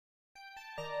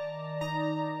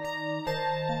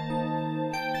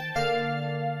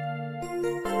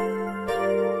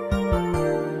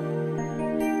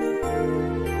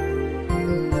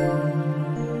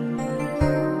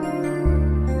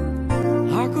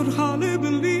could hardly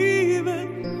believe it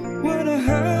when I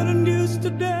heard the news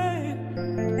today.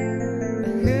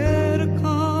 I had to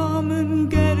come and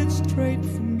get it straight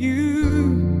from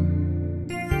you.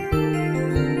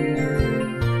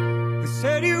 They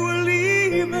said you were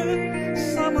leaving,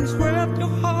 someone swept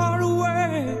your heart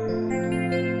away.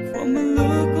 From the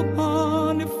look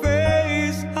upon your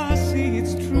face, I see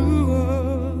it's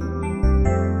true.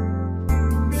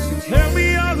 So tell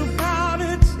me all about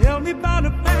it, tell me about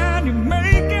the plan you're making.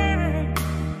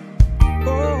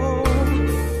 Oh,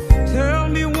 tell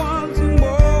me one thing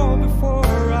more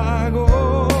before I go.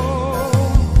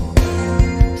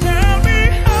 Tell me,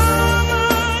 how am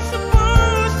I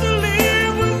supposed to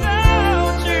live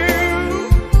without you?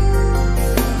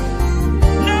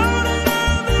 Now that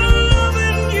I've been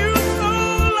loving you so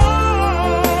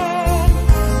long,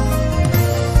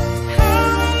 how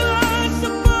am I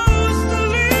supposed to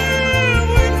live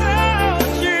without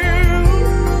you?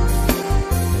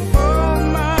 How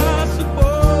am I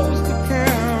supposed to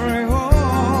carry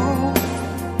on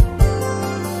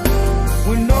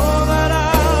when all that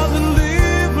I've been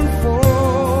living for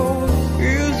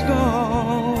is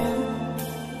gone?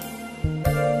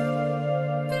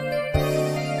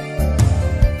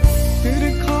 Did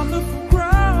it come to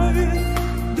crying?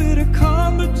 Did it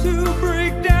come to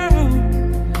break down?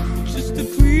 Just a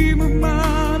dream of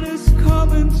mine is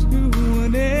coming to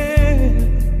an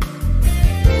end.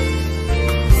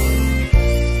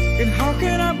 And how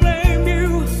can I blame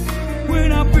you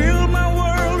when I build my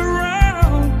world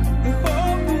around the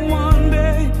hope that one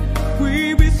day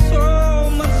we'll be so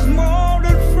much more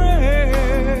than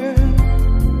friends?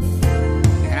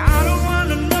 And I don't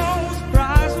wanna know the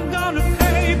price I'm gonna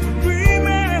pay for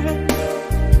dreaming.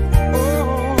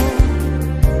 Oh,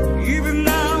 even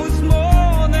now it's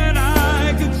more than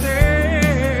I could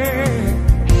take.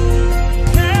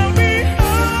 Tell me,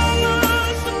 how am I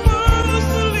supposed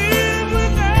to live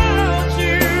without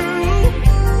you?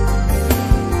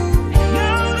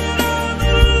 Now that I've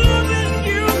been loving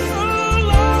you so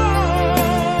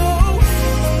long,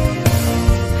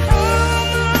 how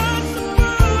am I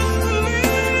supposed to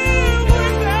live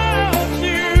without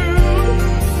you?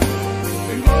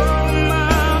 And how am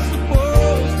I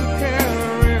supposed to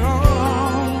carry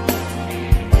on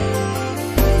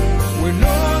when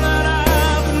all that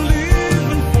I've been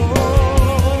living for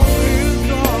is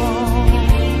gone?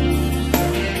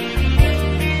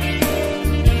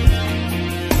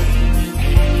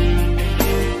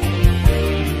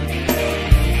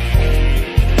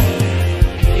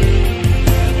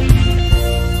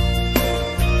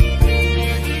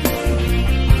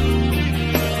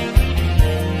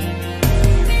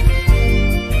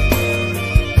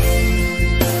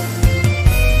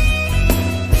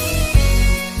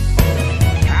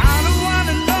 I don't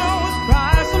wanna know the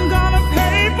price I'm gonna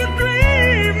pay for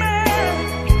dreaming.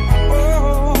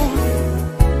 Oh,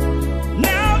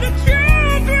 now that your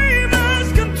dream has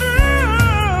come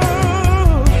true,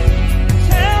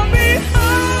 tell me,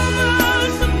 how am I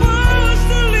supposed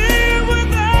to live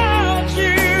without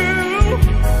you?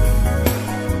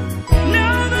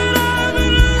 Now that I've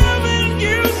been loving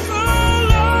you so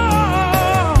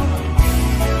long,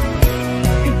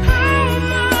 and how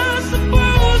am I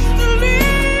supposed to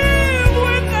live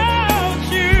without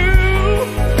you?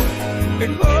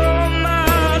 And how am I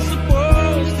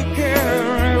supposed to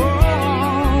carry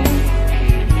on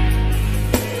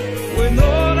when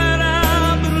all that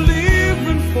I've been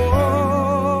living for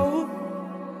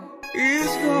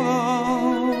is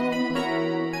gone?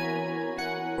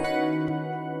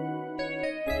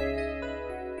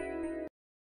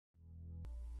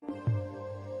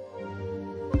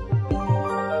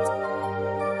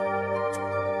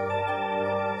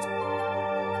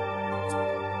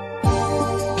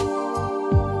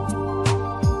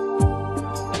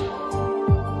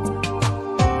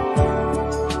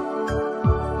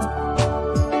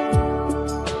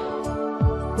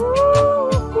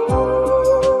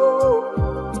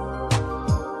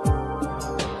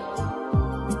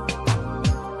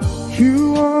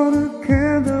 You are the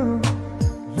candle,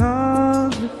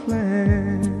 love's the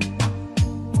flame.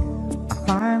 I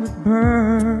find it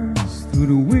burns through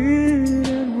the wind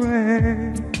and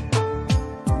rain.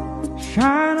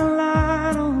 Shine a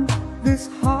light on this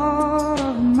heart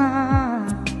of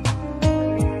mine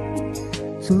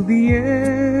till the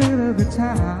end of the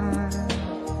time.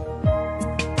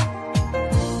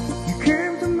 You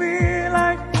came to me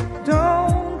like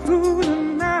dawn through the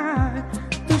night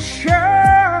to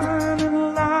shine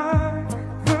and light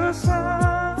the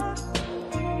sun.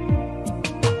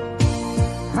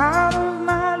 Out of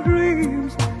my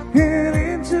dreams and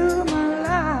into my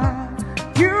life,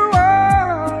 you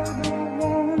are the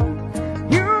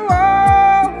one, you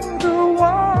are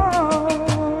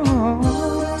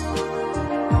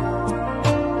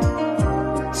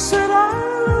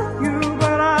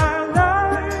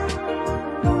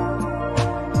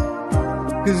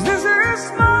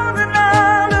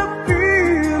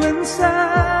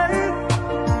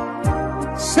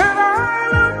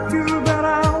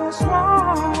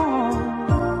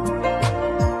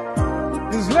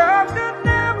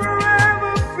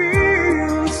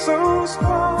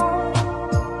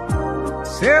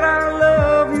Said I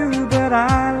love you, but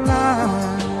I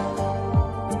lied.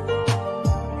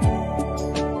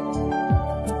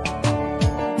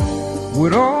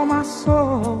 With all my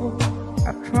soul,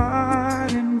 I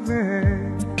tried in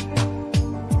vain.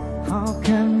 How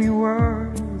can the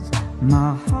words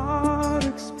my heart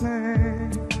explain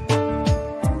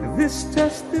this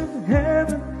test of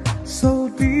heaven, so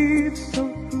deep, so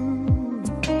true?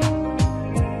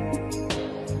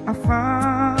 I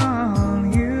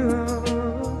found you.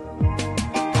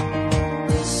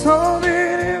 So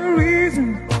many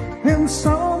reasons in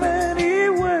so many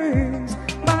ways.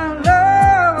 My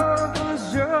love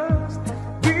was just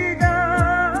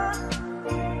begun.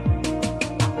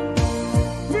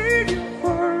 Need you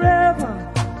forever,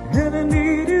 and I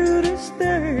need you to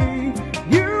stay.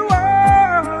 You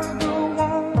are the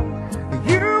one.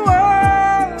 You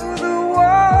are the one.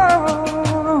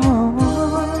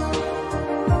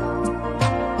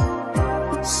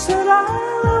 Said I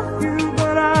love you,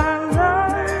 but I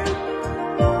lied.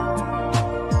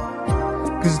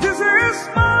 'Cause this is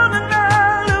more than I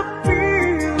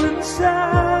feel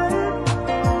inside.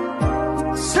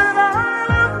 Said I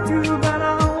love you, but I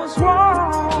was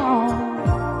wrong.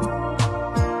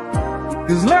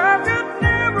 'Cause love could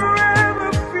never ever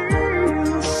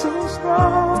feel so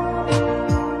strong.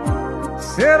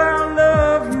 Said I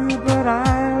love you, but I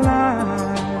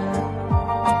lied.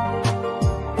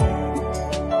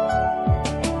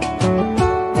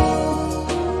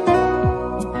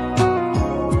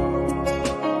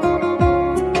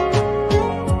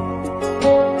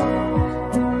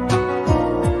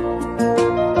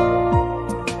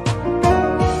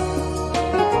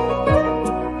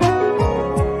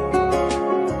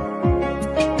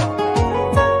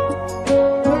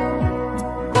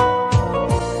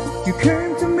 You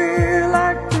came to me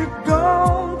like the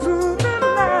dawn through the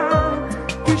night.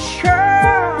 You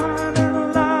shining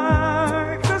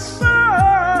like the sun.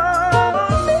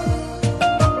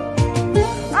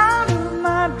 Out of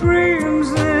my dreams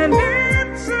and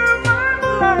into my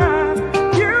life.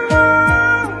 You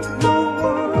are the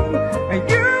one, and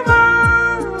you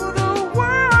are the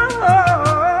one.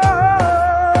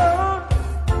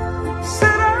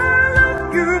 Said I love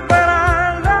you, but I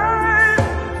lied.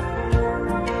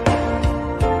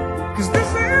 'Cause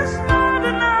this is more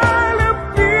than I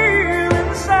feel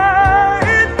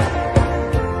inside.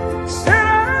 Said I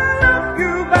love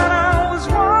you, but I was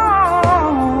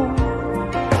wrong.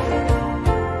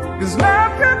 'Cause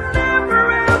love could never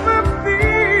ever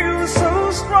feel so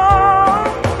strong.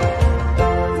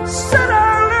 Said I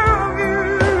love you,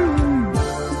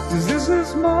 'cause this is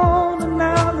more than I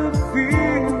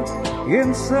feel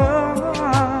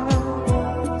inside.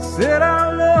 Said I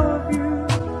love you,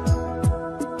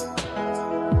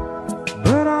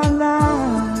 but I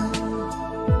lied.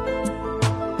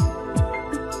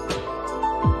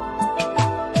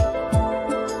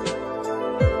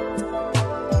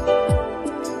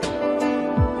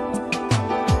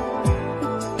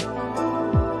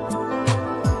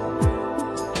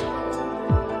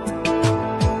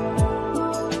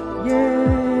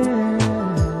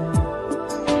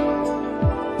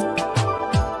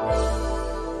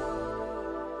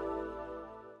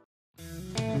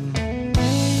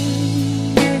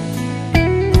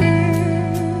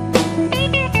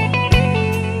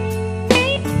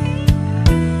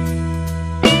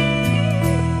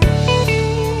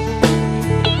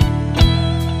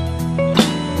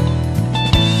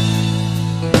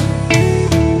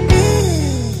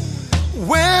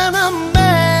 When a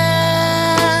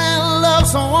man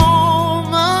loves a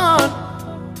woman,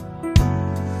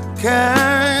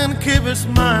 can't keep his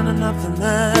mind on nothing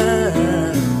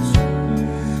else.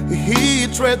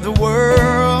 He'd trade the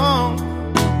world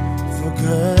for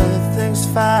good things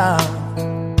found.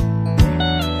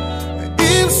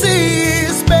 If she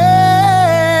is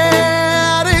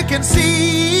bad, he can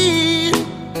see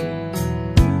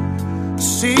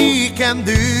she can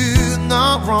do no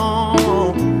wrong.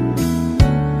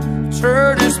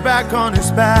 Turned his back on his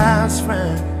best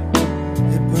friend,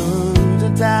 he put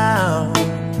it down.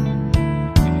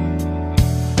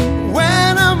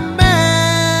 When a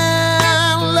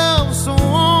man loves a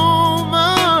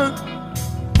woman,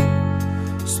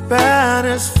 spend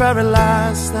his very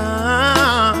last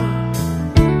time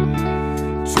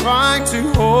trying to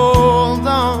hold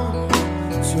on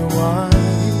to what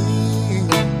he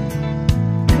needs,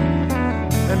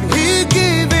 and he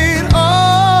gave it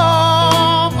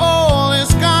all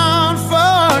his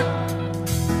comfort,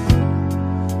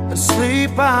 and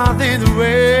sleep out in the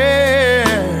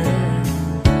rain.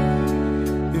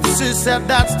 If she said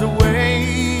that's the way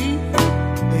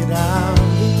it ought to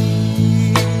be.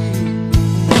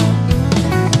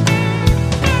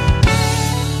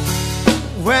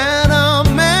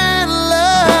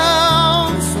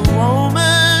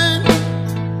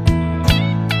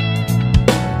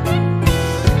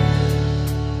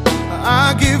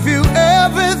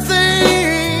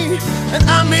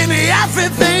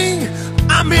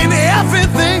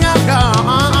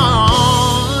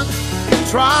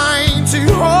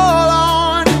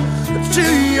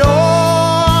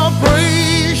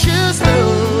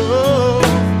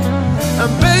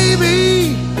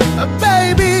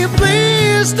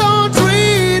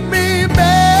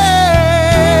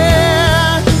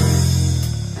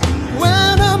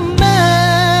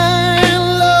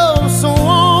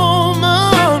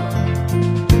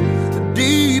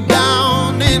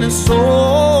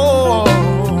 Oh,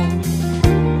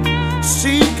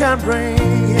 she can bring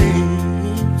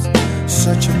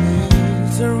such a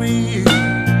misery.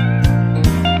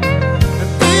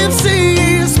 And if she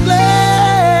is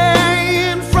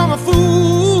playing from a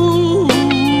fool,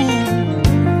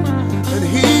 and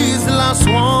he's the last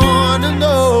one to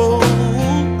know,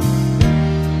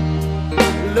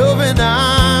 loving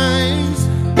eyes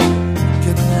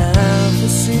can never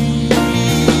see.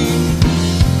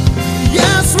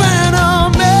 Yes, when a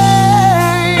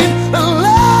man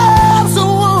loves a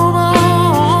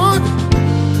woman,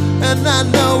 and I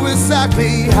know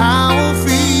exactly how I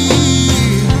feel.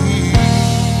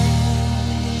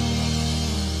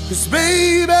 'Cause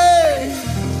baby,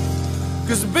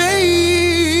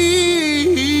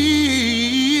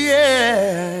 yeah.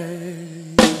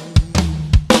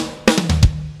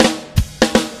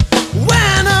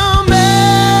 When a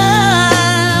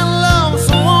man loves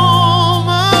a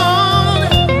woman,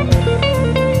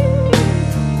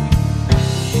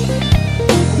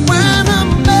 when a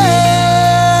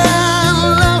man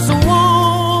loves a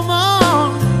woman,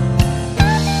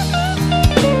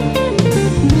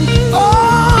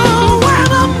 oh,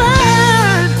 when a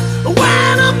man, oh,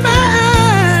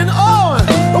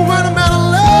 when a man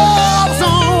loves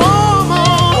a woman,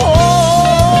 oh,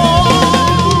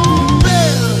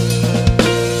 man.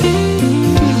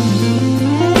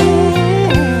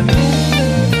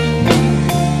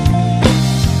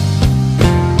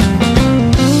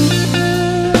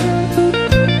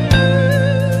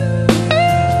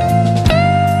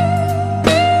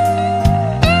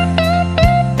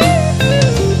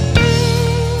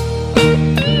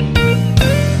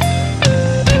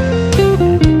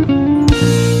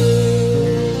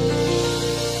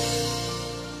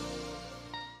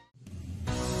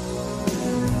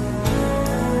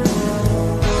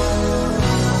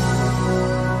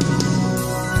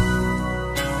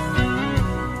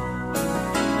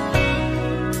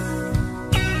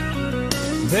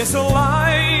 There's a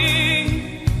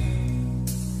light,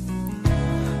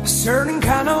 a certain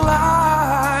kind of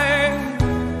light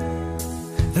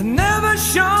that never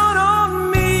shone on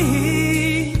me.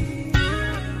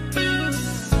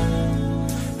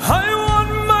 I want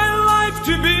my life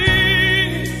to be,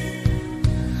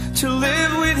 to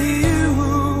live with you,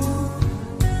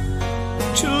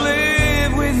 to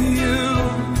live with you.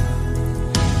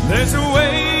 There's a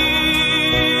way.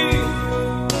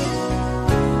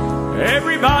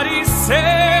 Everybody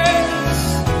says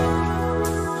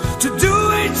to do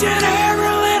each and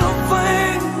every little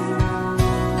thing,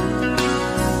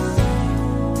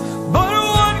 but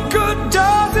what good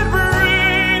does it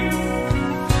bring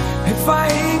if I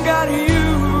ain't got you,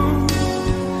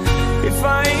 if I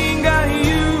ain't got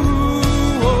you?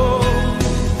 Oh,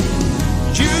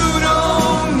 you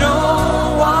don't know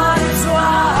what it's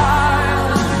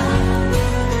like,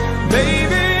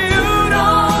 baby.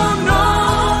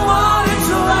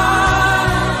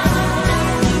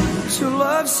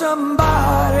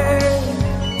 Somebody,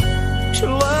 to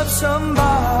love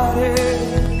somebody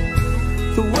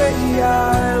the way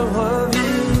I love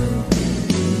you.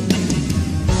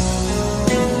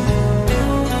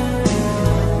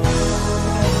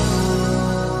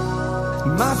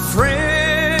 My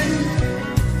friend,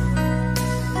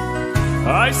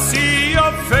 I see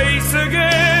your face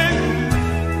again.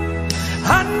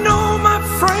 I know my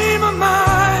frame of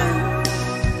mind.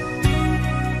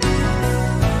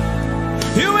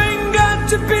 You ain't got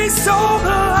to be so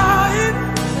blind,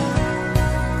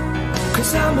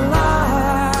 'cause I'm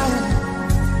blind,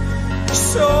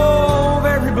 so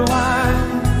very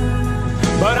blind.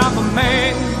 But I'm a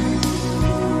man.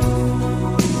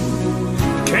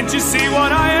 Can't you see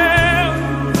what I am?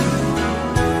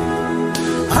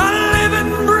 I live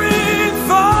and breathe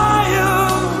for you.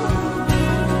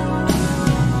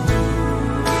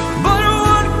 But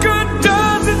what good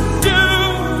does it do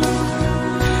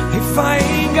if I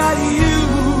ain't got you,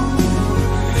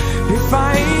 if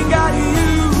I ain't got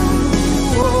you?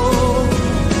 Oh,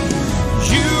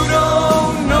 you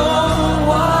don't know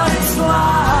what it's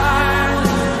like,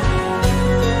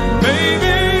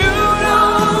 baby, you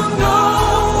don't know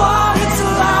what it's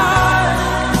like.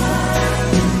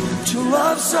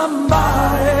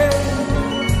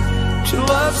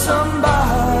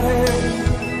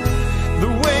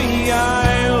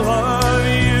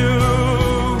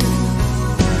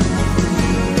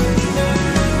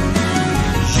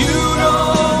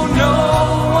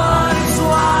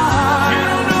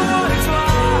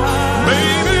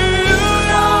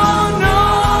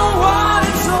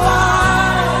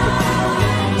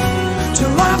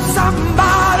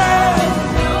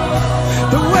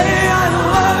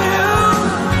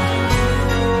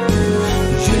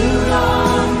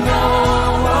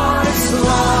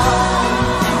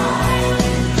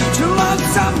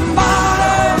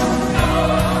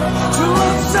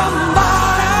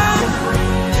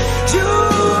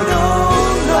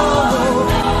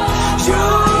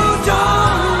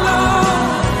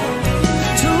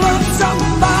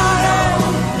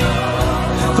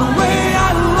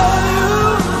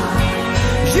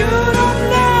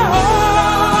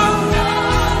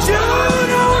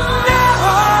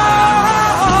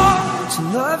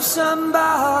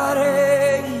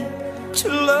 somebody, to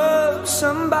love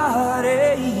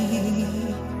somebody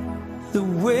the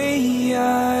way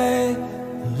I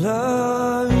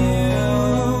love you.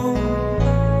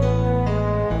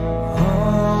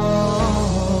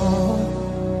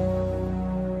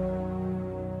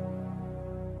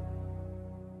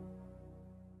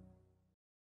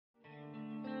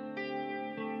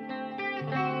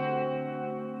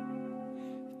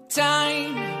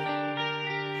 Time,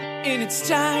 and it's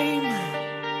time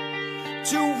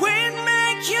to win,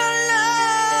 make your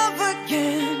love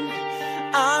again.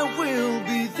 I will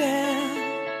be there,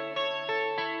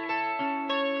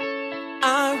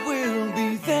 I will be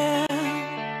there.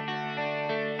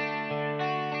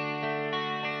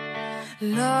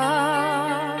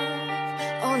 Love,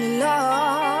 only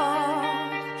love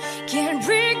can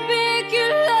bring back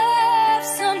your love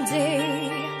someday.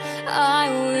 I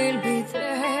will be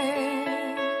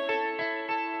there,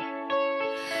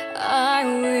 I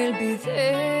will be there.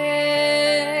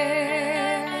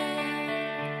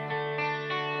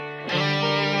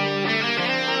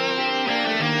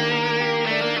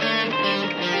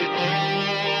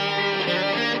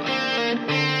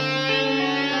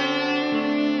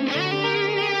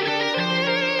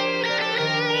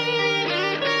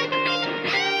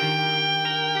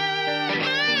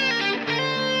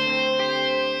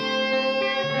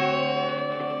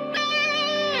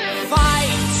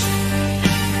 Fight,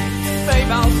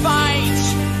 babe, I'll fight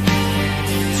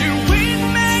to win,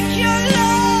 make your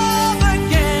love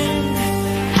again.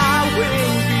 I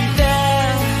will be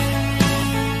there,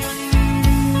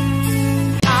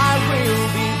 I will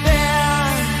be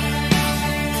there.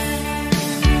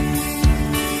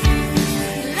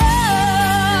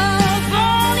 Love,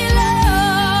 only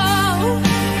love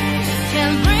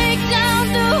can break down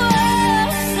the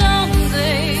world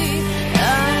someday.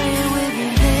 I will be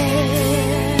there,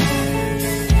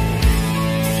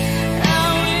 I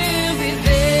will be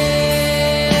there.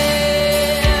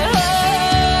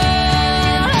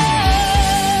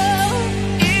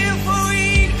 If we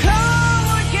come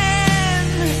again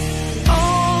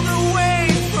all the way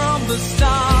from the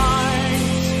start,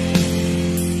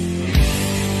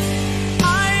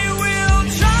 I will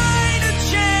try to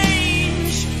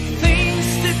change things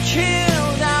that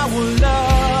killed our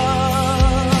love.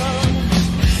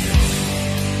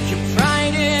 Your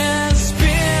pride is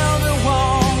built a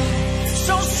wall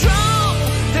so strong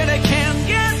that I can't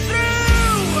get through.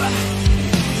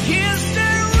 Is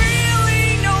there really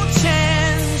no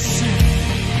chance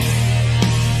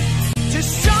to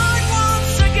start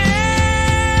once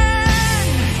again?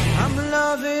 I'm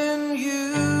loving you.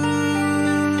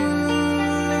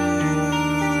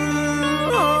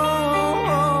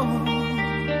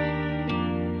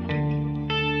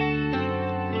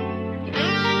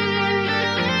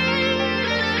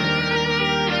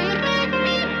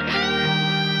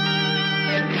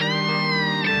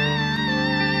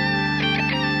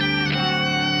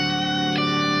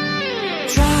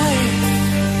 Try,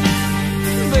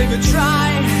 baby, try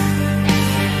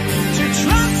to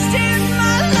trust in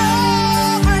my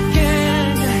love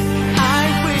again. I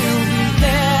will be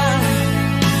there,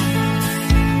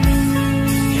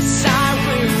 yes, I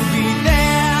will be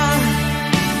there.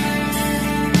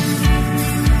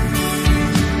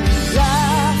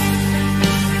 Love,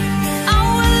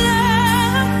 our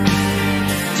love,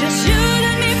 just you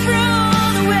and me from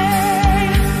the way.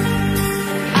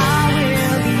 I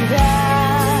will be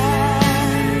there,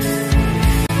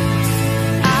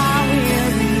 I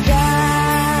will be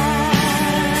there.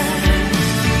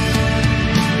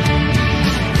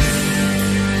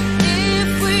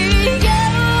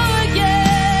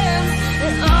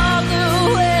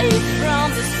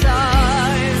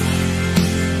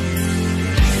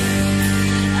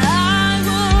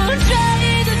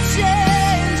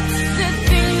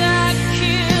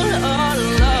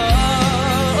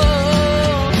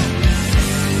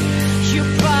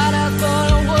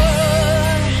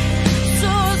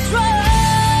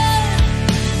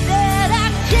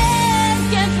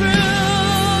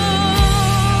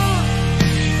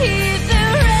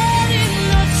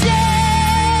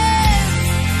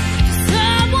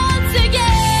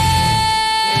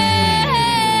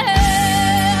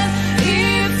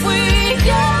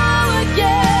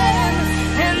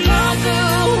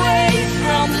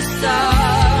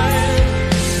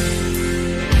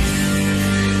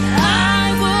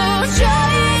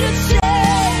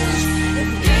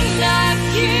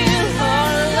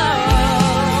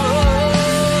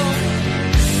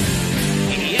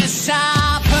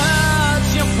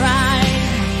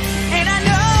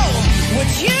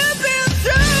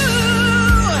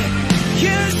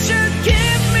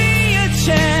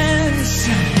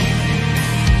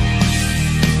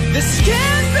 this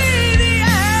can't be the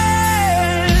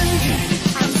end.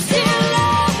 I'm still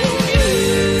loving you.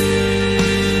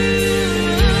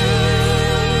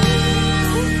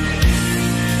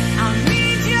 I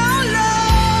need your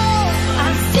love.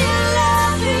 I'm still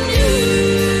loving you.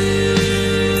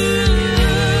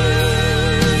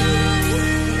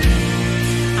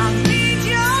 I need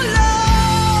your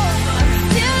love. I'm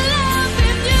still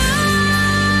loving you.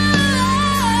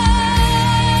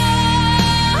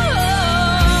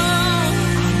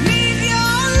 Need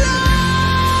your love.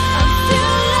 I'm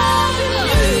still loving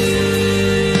you.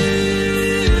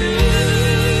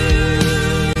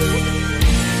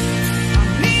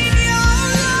 Need your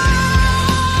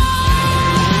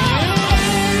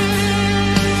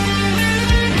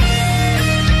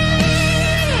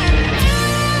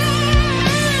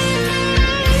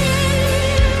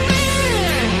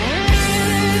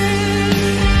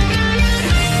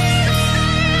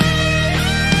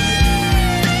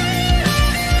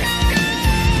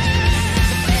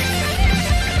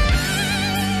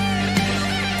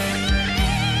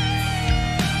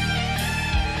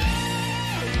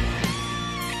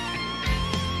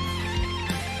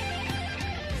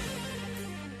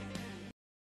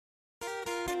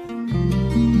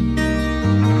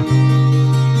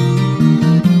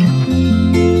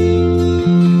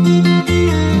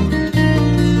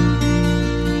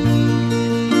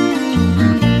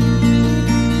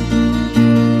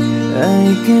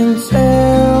I can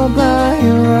tell by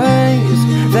your eyes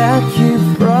that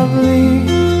you've probably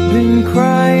been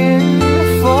crying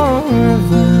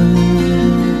forever.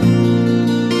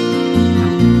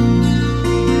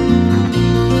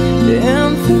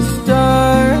 And the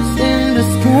stars in the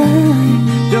sky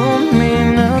don't mean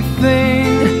nothing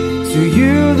to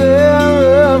you,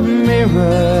 they're a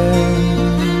mirror.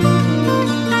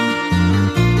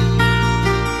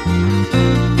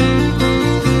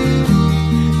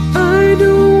 I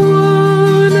don't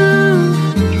wanna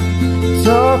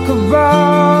talk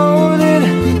about it,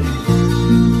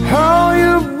 how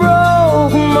you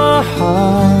broke my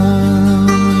heart.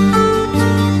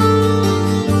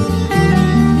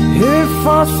 If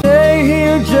I stay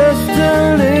here just a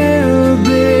little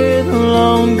bit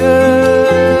longer,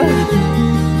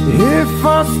 if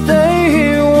I stay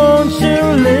here, won't you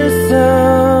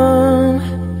listen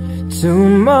to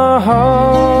my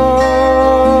heart?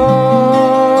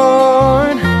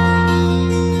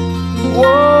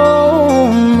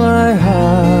 Whoa, my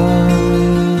heart.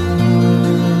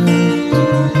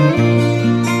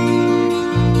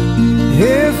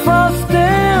 If I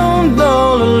stand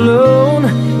all alone,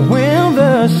 will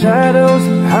the shadows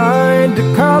hide the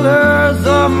colors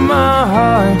of my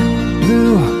heart?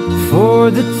 Blue for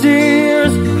the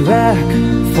tears, black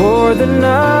for the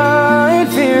night,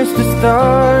 fierce the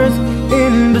stars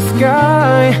in the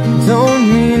sky don't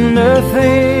mean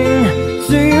nothing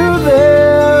to you,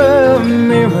 they're a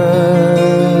mirror.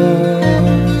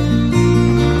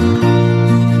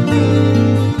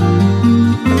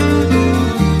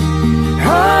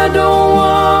 I don't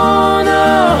wanna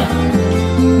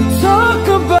talk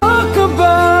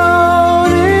about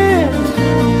it,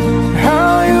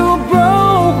 how you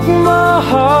broke my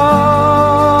heart.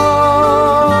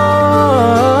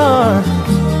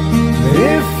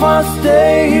 If I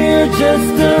stay here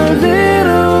just a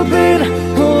little bit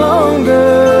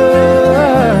longer,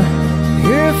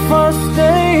 if I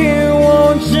stay here,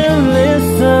 won't you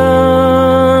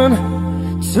listen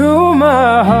to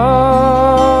my heart?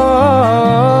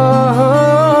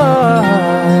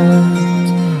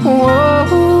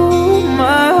 Whoa,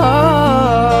 my heart.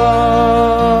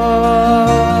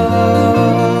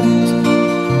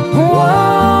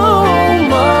 Whoa,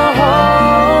 my heart.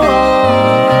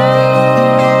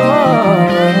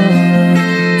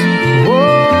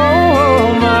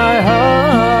 Whoa, my heart.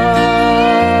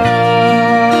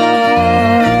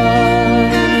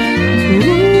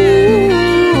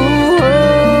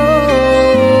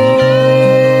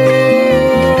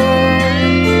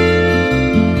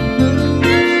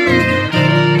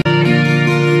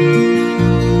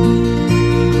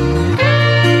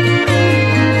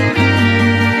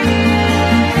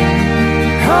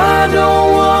 I don't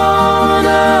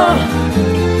wanna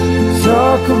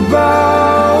talk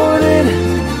about it,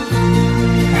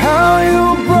 how you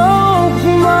broke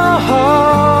my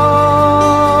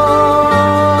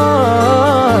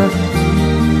heart.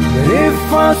 But if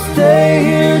I stay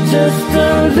here just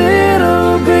a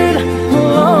little bit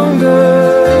longer,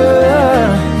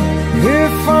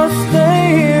 if I stay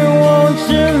here, won't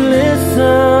you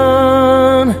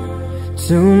listen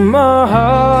to my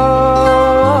heart?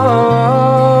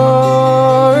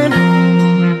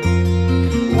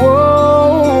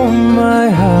 Whoa, my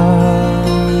heart.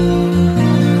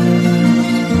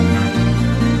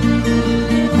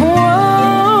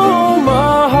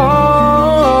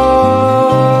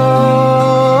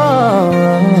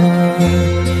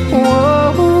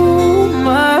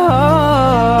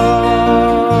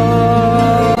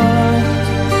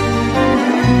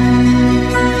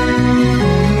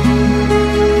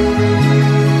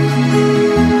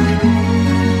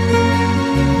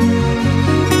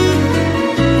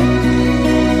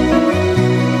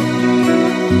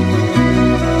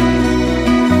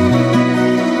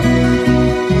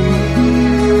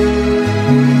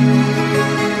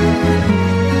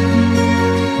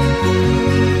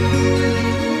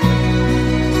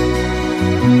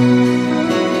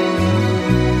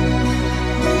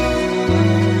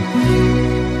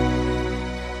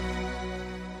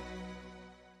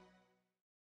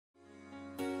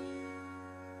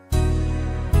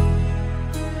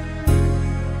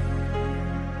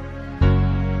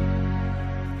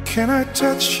 Can I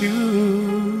touch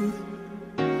you?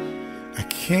 I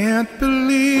can't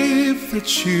believe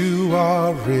that you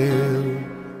are real.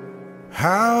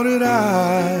 How did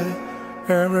I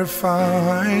ever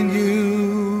find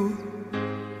you?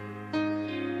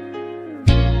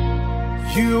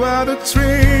 You are the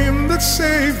dream that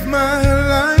saved my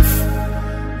life.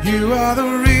 You are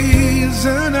the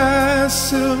reason I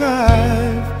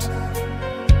survived.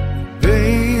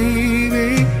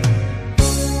 Baby,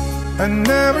 I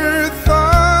never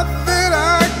thought that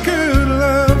I could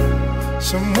love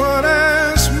someone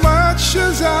as much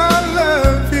as I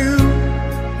love you.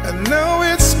 I know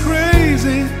it's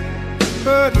crazy,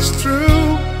 but it's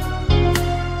true.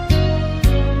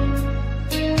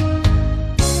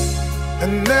 I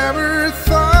never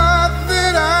thought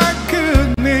that I could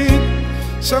need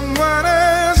someone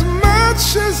as much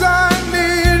as I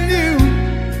need you.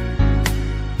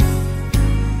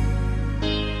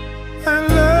 I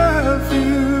love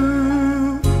you.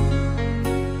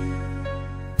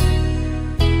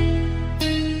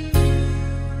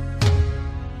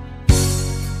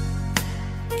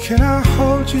 Can I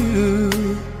hold you?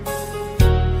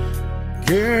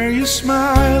 Girl, your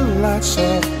smile lights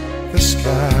up the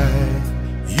sky.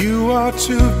 You are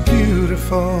too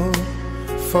beautiful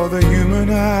for the human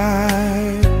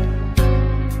eye.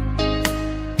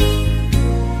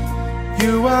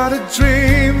 You are the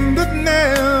dream that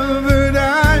never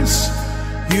dies.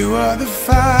 You are the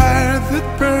fire that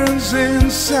burns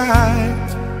inside.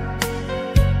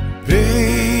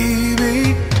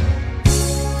 Baby,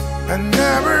 I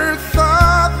never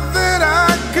thought that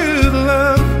I could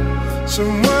love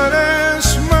someone as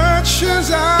much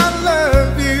as I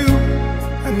love you.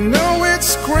 I know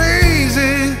it's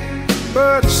crazy,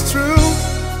 but it's true.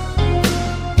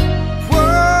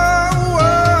 Whoa,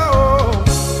 whoa.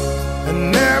 I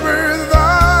never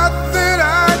thought that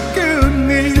I could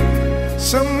need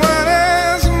someone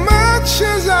as much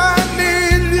as I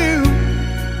need you.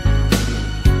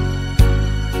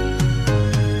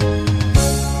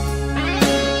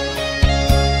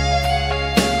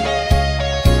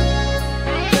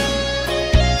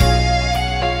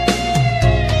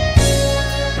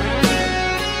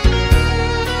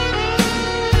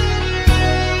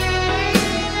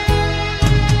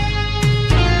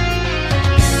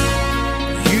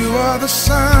 The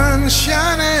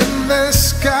sunshine in the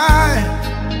sky.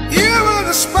 You are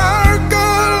the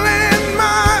sparkle in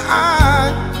my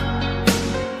eye.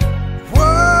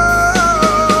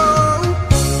 Whoa,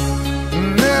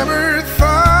 never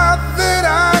thought that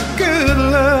I could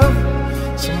love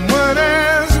someone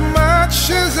as much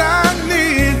as I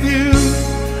need you.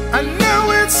 I know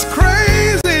it's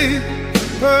crazy,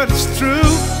 but it's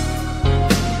true.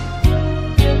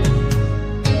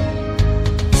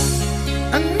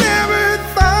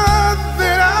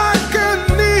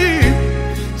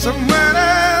 Someone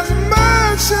as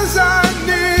much as I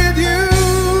need you.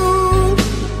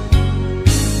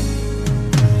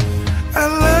 I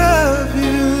love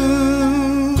you.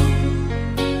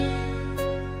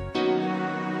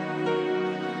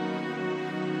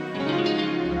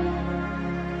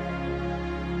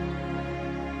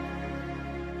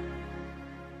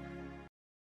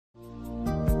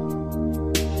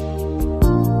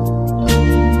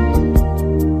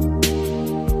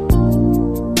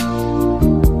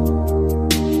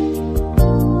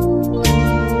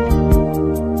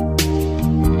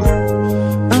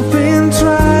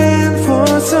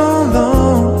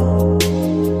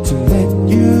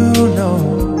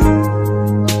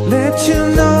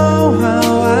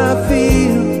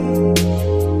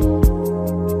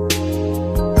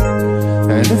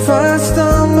 If I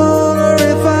stumble or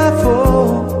if I fall,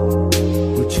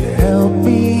 would you help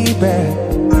me back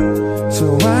so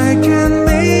I can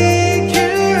make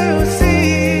you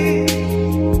see?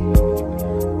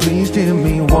 Please give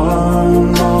me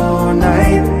one more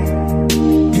night.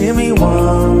 Give me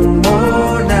one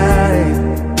more night.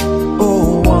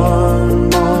 Oh, one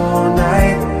more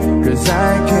night, 'cause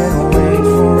I can't wait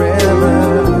forever.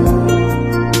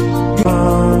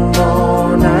 One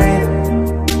more night.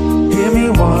 Give me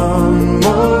one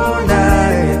more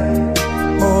night.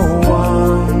 Oh,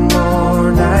 one more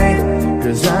night,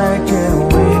 'cause I can't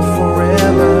wait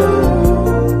forever.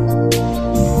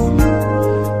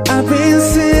 I've been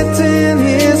sitting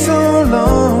here so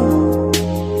long,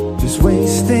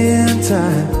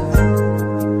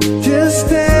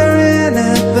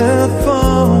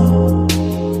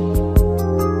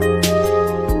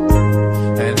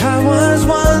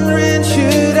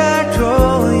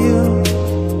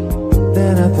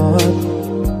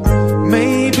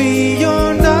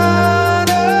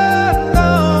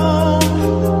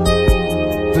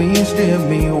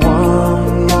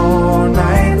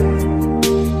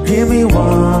 Give me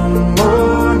one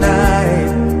more night,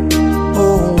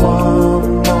 oh,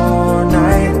 one more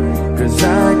night, 'cause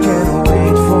I can't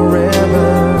wait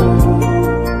forever.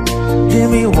 Give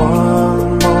me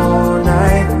one more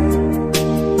night,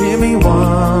 give me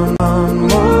one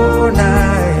more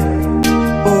night,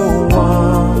 oh,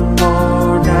 one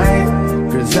more night,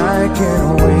 'cause I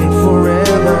can't wait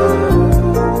forever.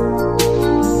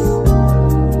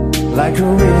 Like a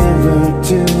river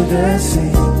to the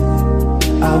sea,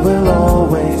 I will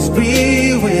always be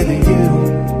with you.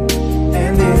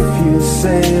 And if you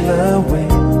sail away,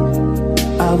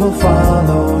 I will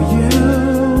follow you.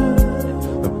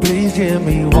 But please give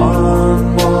me one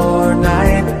more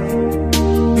night,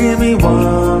 give me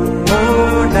one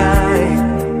more night,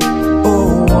 oh,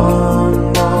 one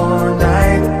more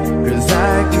night, 'cause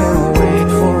I can't wait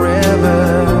forever.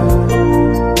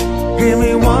 Give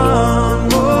me one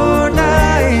more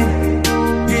night,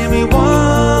 give me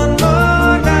one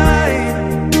more night,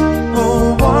 oh,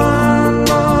 one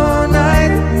more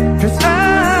night, 'cause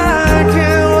I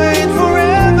can't wait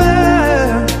forever.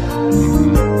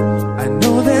 I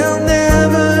know there'll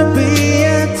never be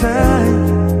a time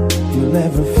you'll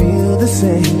ever feel the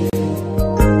same.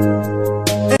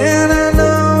 And I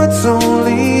know it's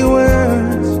only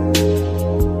words,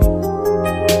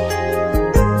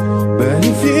 but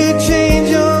if you change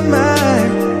your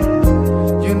mind,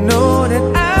 you know that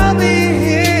I'll be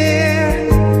here.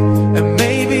 And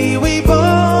maybe we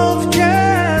both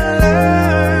can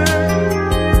learn.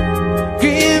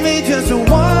 Give me just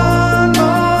one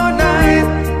more night,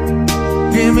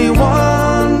 give me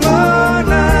one more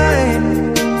night,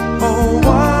 oh,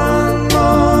 one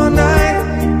more night,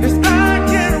 'cause I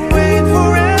can't wait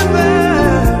forever.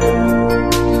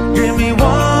 Give me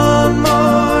one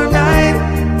more night,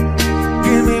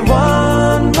 give me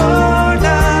one more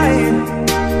night,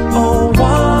 oh,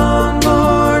 one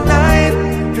more night,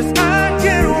 'cause I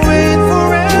can't wait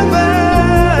forever.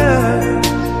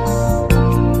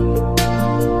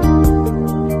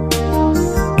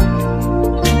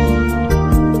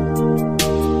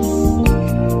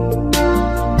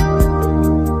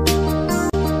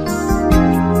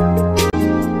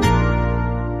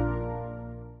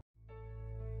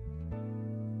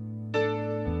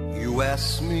 You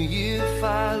ask me if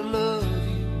I love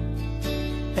you,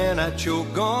 and I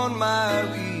choke on my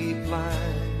reply.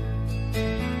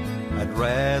 I'd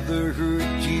rather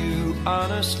hurt you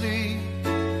honestly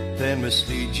than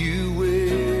mislead you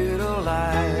with a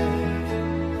lie.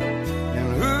 And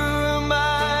who am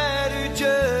I to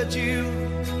judge you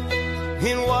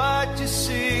in what you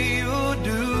say or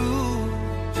do?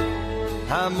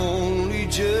 I'm only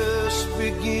just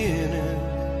beginning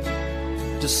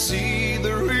to see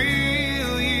the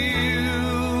real you.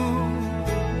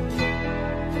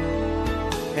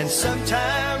 And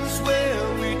sometimes when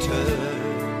we touch,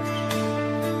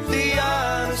 the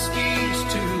honesty's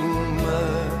too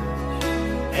much,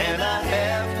 and I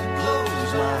have to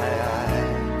close my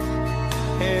eyes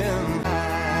and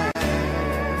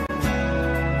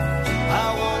I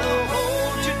wanna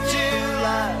hold you till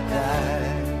I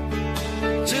die,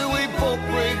 till we both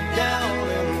break down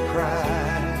and cry.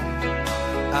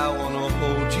 I wanna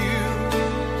hold you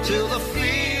till the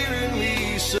fear in me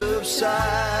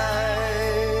subsides.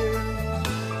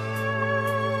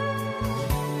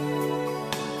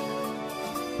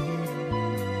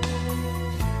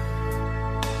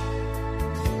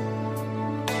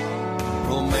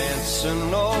 Romance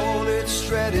and all its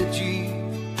strategy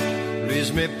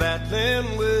leaves me battling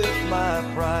with my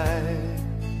pride.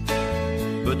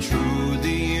 But through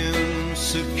the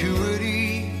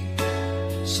insecurity,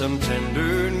 some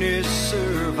tenderness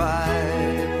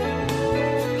survives.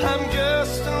 I'm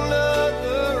just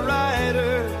another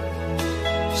rider,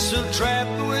 still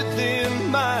trapped within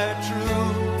my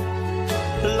truth,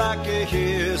 like a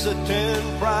hesitant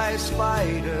prize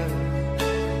fighter,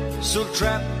 still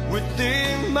trapped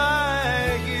within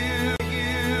my youth.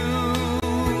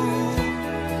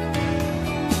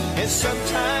 And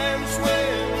sometimes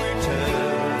when we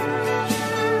touch,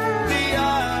 the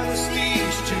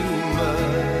honesty's too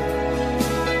much,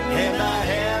 and I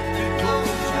have to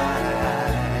close my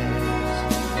eyes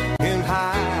and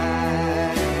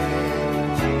hide.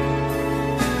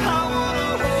 I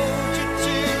wanna hold you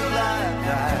till I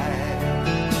die,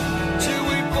 till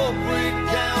we both break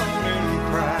down and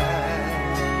cry.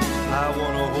 I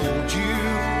wanna hold you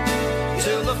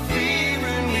till the fear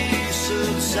in me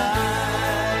subsides.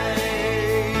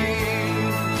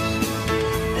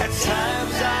 At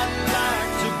times I'd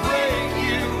like to break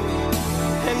you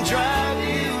and drive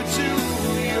you to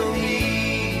your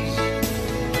knees.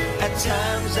 At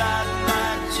times I'd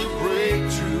like to break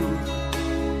through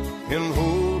and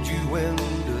hold you in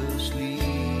the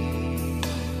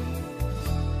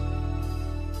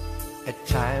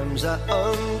times I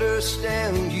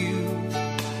understand you,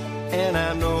 and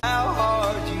I know how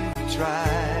hard you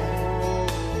try.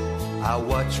 I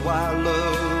watch while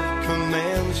love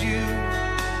commands you,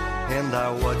 and I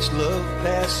watch love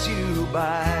pass you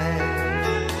by.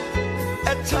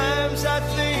 At times I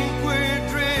think we're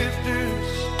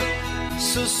drifters,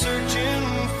 so searching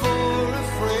for a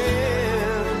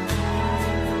friend,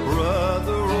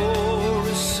 brother or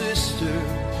a sister,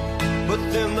 but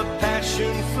then the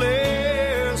passion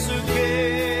flares again.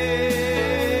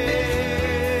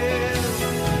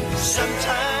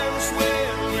 Sometimes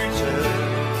when we touch,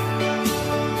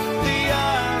 the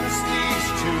honesty's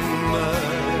too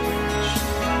much,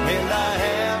 and I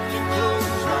have to close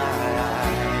my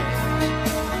eyes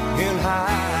and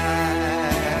hide.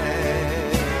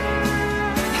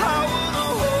 I wanna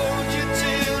hold you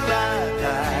till I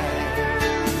die,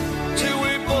 till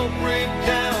we both break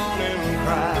down and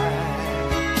cry.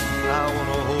 I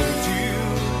wanna hold you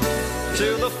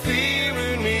till the fear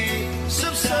in me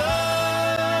subsides.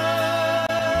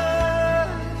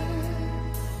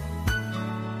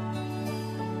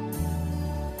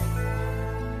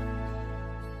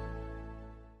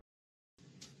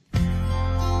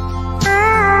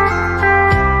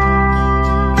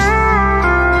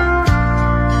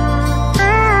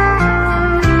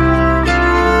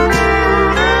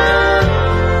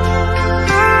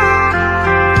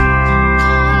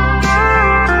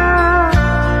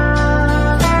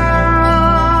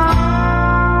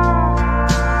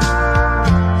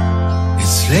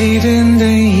 Late in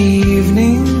the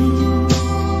evening,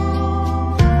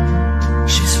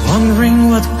 she's wondering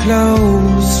what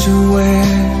clothes to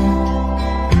wear.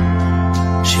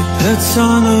 She puts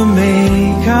on her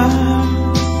makeup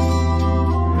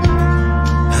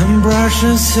and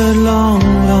brushes her long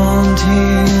blonde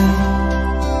hair,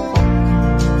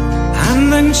 and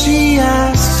then she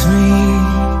asks me,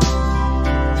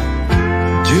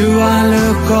 do I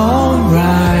look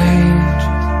alright?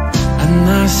 And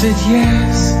I said, yes,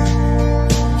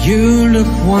 you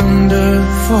look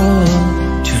wonderful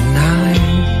tonight.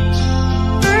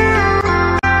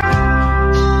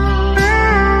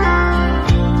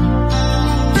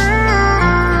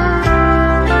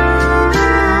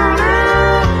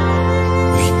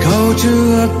 We go to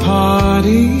a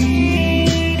party,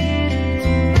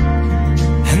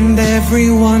 and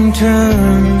everyone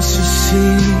turns to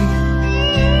see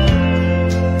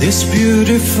this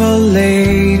beautiful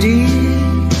lady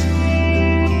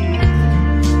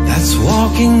that's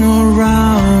walking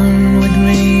around with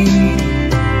me.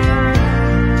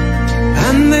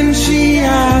 And then she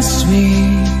asked me,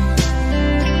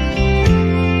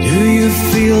 do you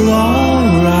feel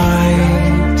alright?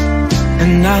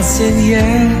 And I said,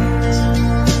 yes,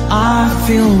 I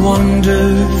feel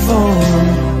wonderful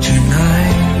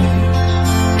tonight.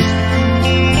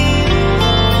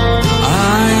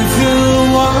 I feel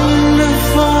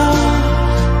wonderful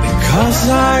because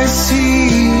I see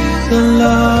the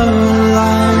love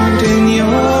light in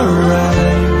your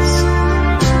eyes,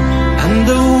 and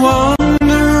the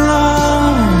wonder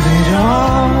of it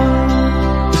all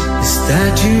is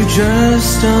that you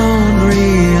just don't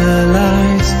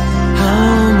realize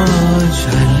how much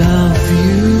I love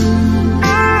you.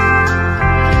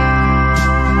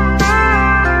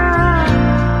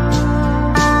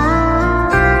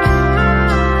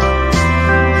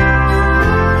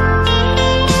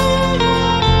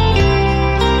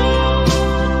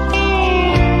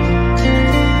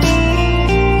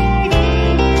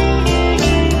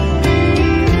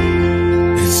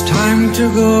 To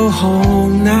go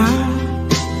home now,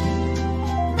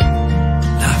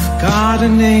 I've got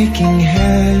an aching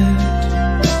head,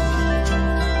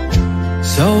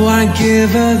 so I give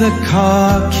her the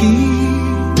car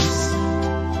keys,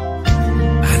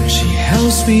 and she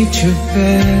helps me to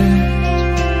bed.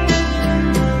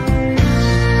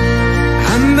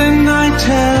 And then I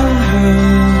tell her,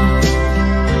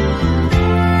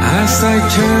 as I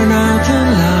turn out the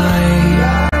light,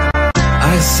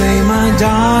 I say, my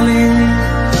darling,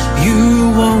 you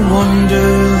are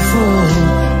wonderful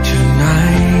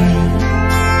tonight.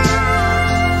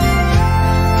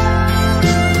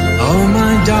 Oh,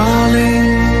 my darling,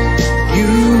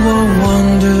 you are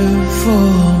wonderful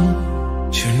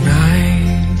tonight.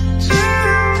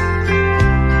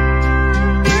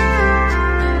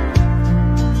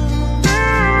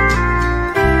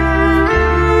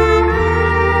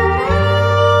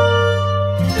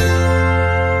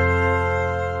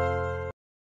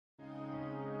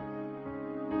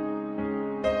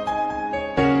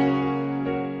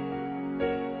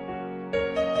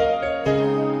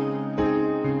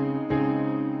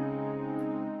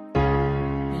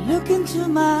 Look into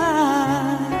my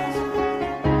eyes,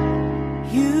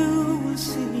 you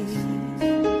see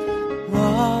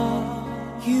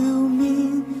what you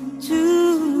mean to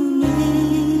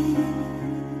me.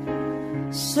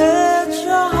 Search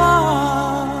your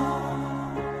heart,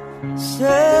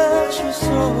 search your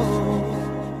soul,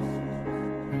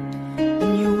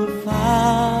 and you will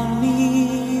find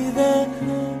me there.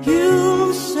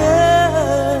 You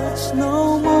search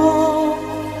no more.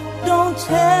 Don't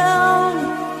tell me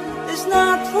it's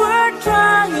not worth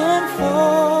trying for.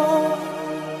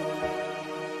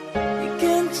 You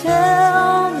can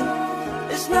tell me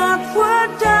it's not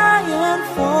worth dying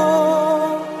for.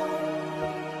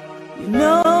 You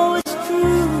know it's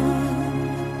true.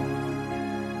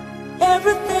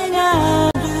 Everything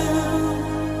I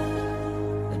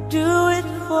do it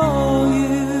for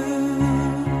you.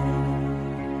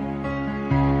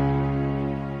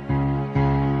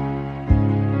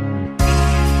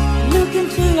 Look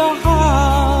into your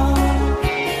heart,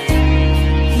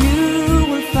 you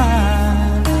will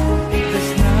find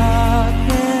there's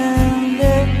nothing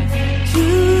there to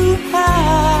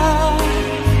hide.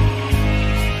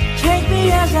 Take me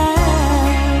as I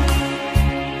am,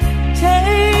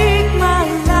 take my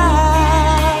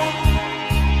life,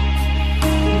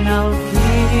 and I'll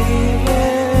give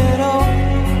it all.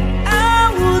 I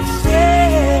would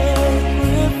sacrifice.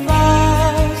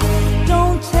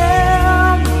 Don't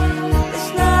tell me it's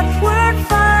not worth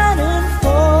fighting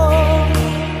for.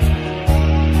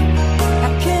 I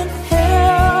can't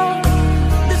help,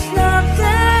 there's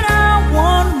nothing I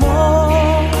want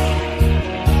more.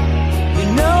 You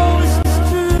know it's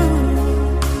true.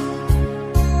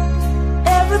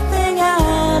 Everything I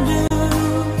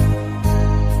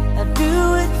do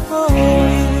it for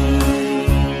you.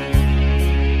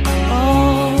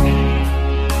 Oh,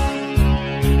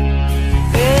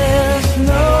 there's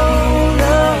no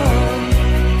love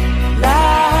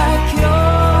like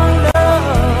your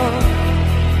love,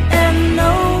 and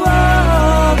no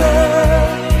other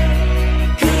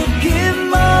could give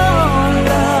more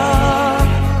love.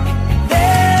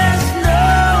 There's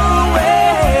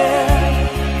nowhere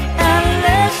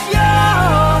unless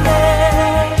you're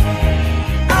there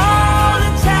all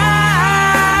the time,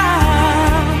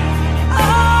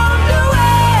 all the way.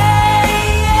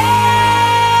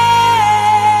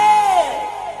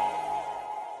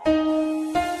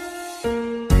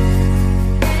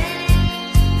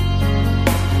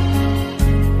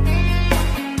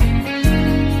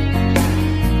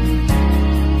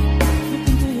 Look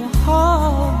into your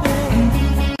heart, baby.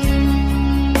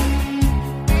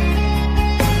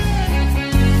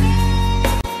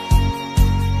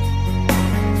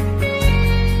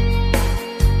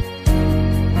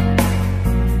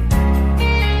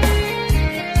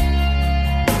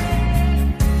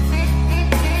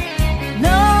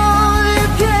 No, you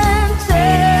can't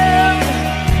tell me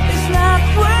it's not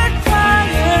worth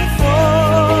trying for.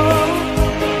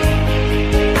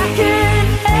 I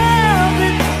can't help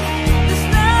it, there's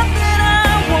nothing I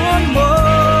want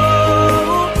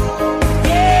more.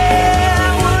 Yeah,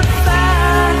 I would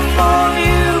fight for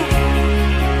you,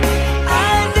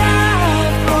 I'd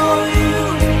die for you,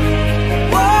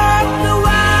 walk the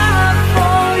wild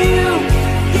for you.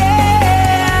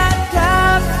 Yeah, I'd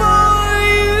die for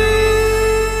you.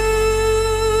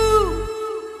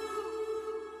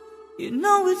 You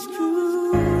know it's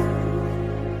true.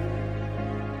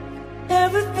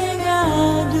 Everything I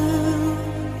do.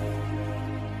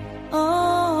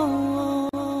 Oh.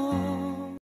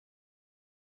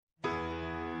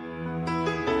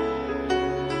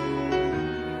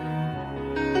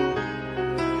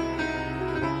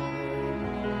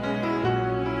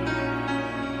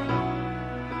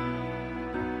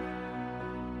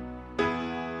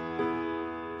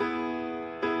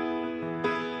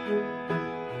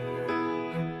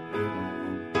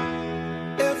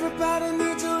 Everybody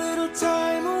needs a little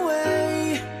time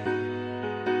away,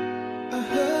 I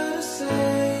heard her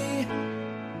say,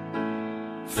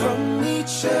 from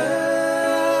each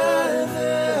other.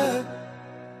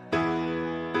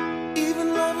 Even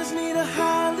lovers need a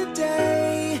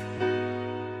holiday,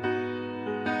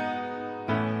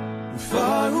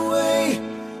 far away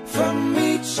from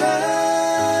each other.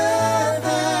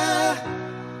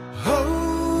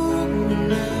 Hold me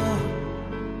now,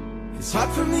 it's hard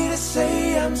for me to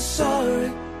say I'm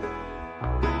sorry.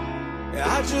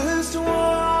 I just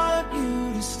want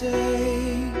you to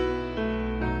stay.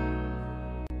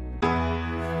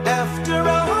 After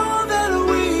all that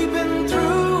we've been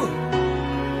through,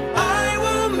 I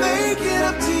will make it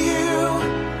up to you,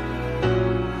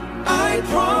 I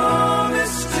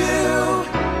promise to.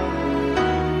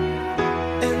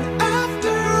 And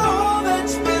after all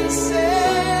that's been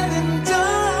said and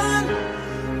done,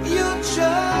 you're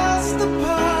just a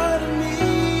part of me.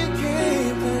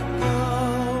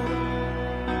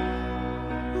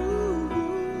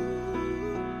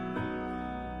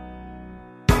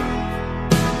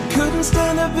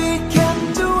 stand to be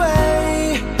kept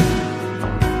away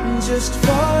just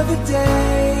for the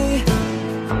day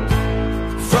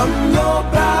from your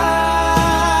body.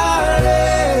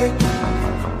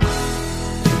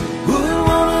 Wouldn't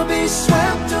wanna be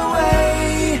swept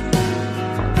away,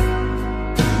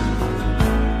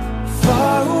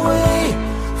 far away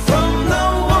from the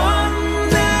one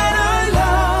that I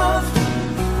love.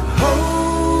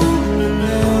 Oh,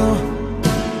 now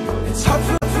it's hard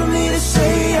for me to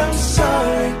say I'm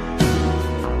sorry.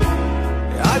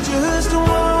 I just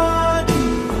want you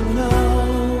to know.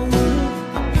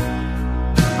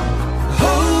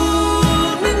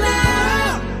 Hold me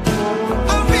now,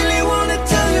 I really want to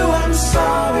tell you I'm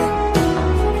sorry.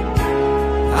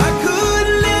 I could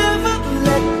never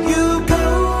let you go.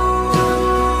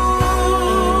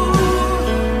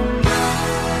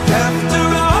 After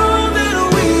all that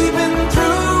we've been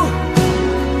through,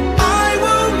 I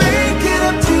will make it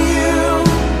up to you.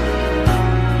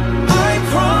 I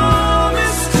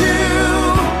promise to.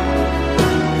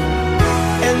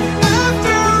 And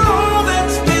after all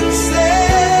that's been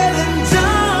said and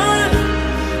done,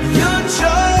 you're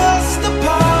just a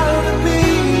part of me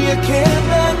I can't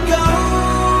let go.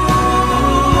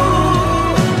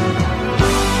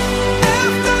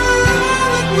 After all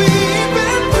that we've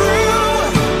been through,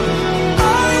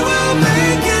 I will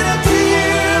make it up to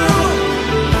you.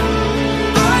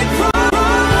 I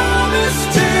promise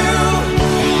to.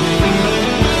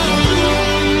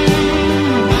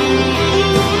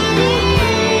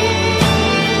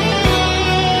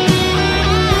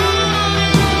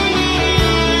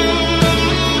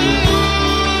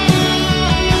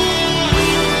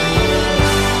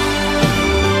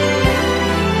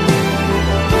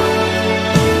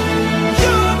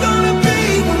 You're gonna be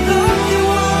the lucky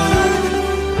one.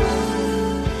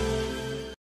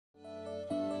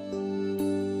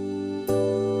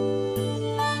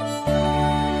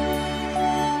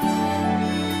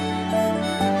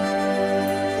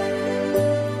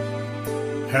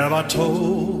 Have I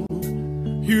told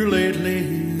you lately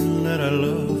that I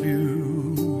love you?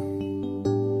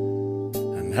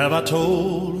 And have I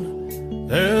told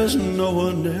there's no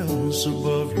one else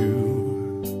above you?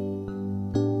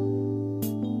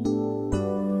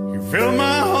 You fill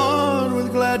my heart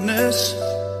with gladness,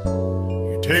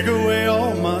 you take away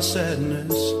all my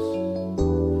sadness,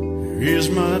 you ease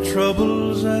my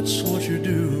troubles, that's what you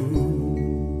do.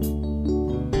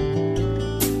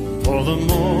 For the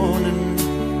morning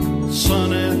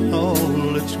sun in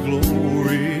all its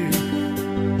glory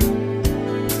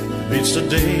meets the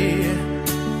day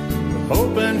with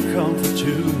hope and comfort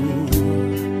too.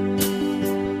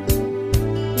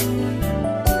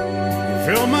 You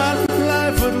fill my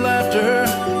life with laughter,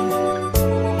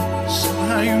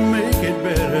 somehow you make it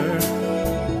better.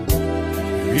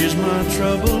 You ease my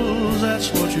troubles, that's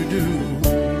what you do.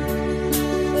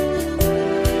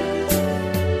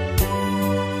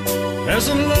 There's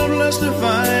a love less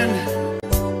defined,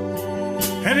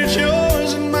 and it's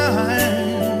yours and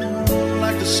mine,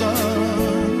 like the sun.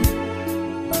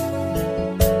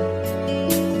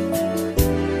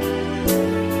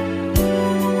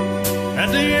 At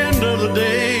the end of the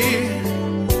day,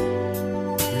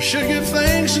 we should give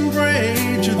thanks and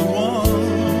pray to the one,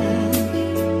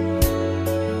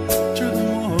 to the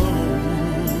one.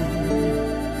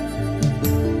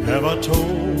 Have I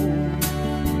told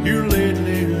you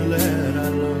lately that I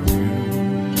love you?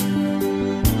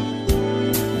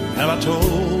 Have I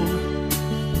told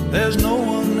there's no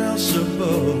one else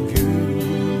above you?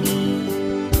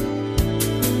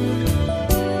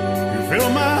 You fill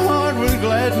my heart with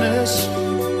gladness,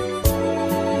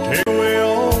 take away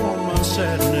all my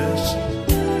sadness,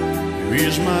 you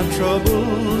ease my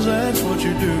troubles, that's what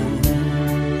you do.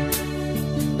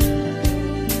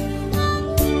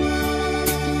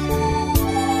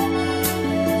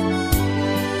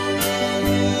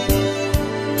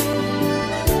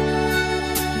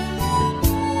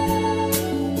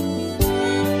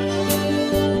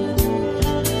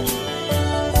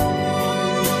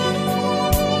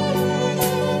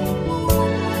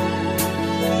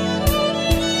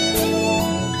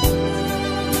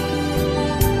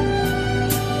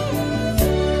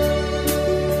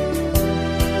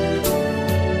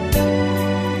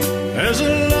 There's a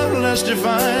love less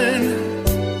defined,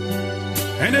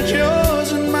 and it's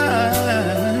yours and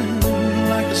mine,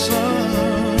 like the sun.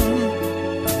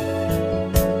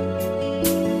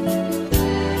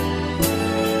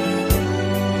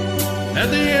 At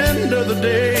the end of the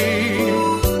day,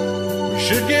 we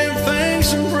should give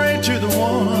thanks and pray to the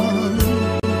one,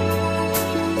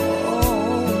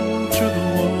 oh, to the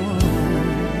one.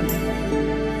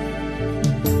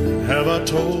 Have I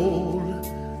told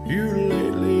you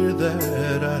lately that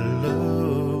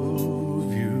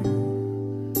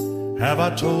have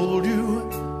I told you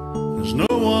there's no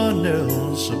one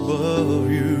else above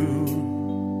you?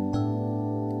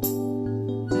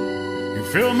 You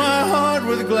fill my heart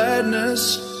with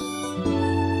gladness,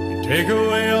 you take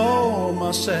away all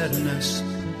my sadness,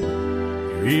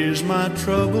 you ease my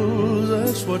troubles,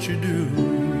 that's what you do.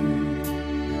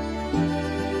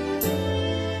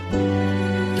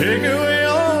 Take away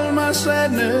all my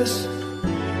sadness,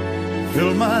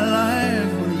 fill my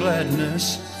life with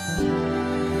gladness,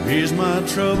 ease my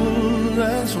troubles,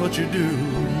 that's what you do.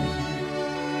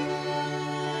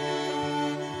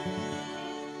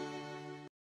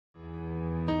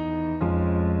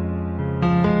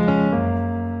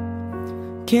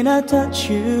 Can I touch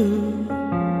you?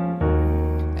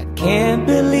 I can't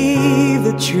believe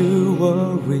that you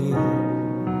were real.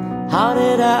 How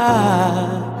did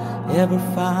I ever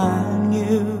find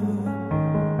you?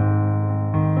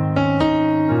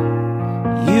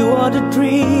 You are the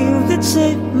dream that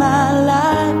saved my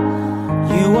life.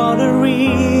 You are the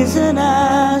reason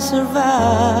I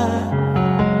survive.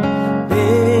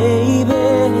 Baby,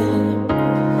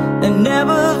 I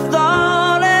never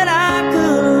thought that I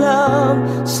could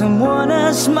love someone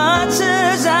as much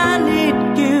as I need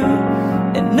you.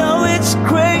 And know it's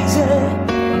crazy,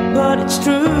 but it's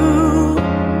true.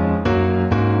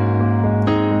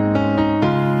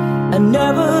 I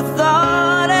never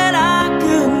thought that I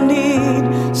could need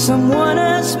someone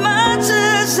as much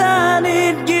as I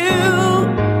need you.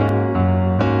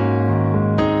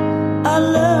 I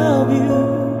love you.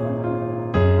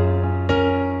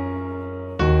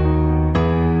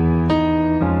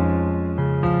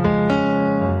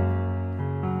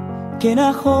 Can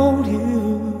I hold you?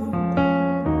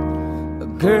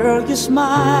 Girl, your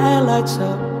smile lights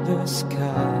up the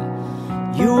sky.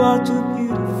 You are too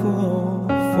beautiful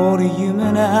for the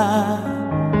human eye.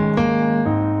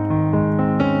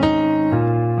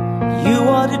 You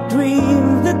are the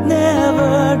dream that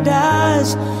never dies.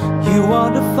 You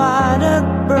are the fire that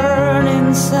burns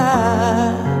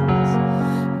inside.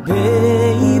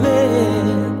 Baby,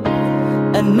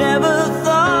 I never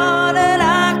thought that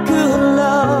I could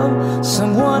love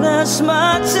someone as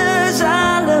much as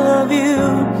I love you.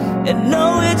 And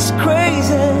know it's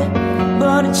crazy,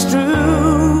 but it's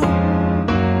true.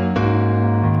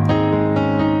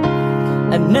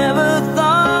 I never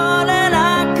thought that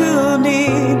I could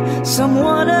need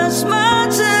someone as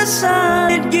much as I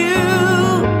need you.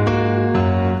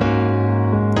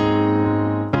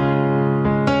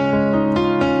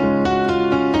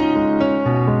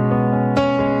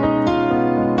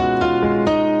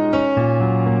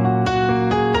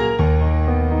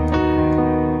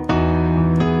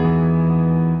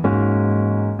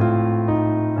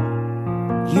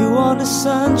 You are the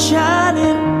sunshine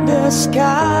in the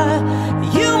sky.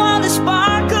 You are the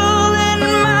sparkle in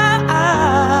my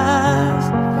eyes.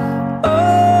 Oh,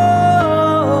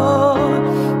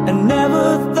 I never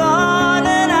thought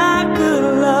that I could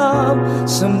love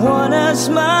someone as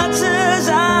much as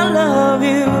I love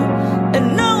you. And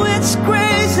know it's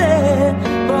crazy,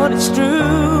 but it's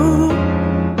true.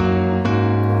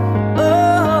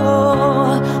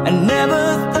 Oh, I never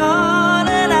thought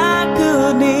that I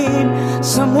could need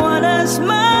someone as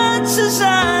much as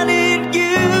I need you.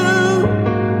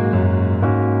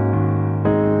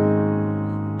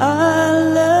 I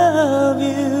love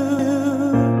you.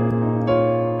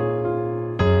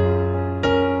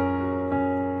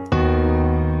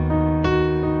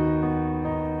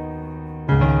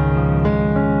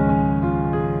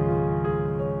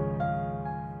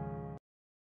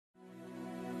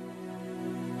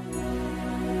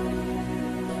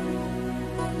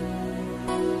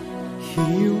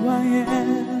 Here I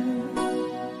am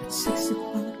at 6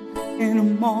 o'clock in the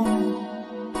morning,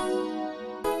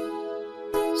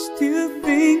 still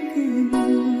thinking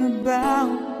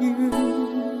about you.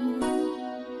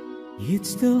 It's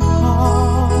still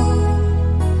hard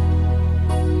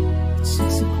at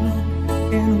 6 o'clock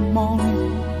in the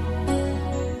morning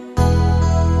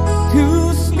to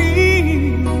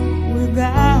sleep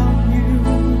without you.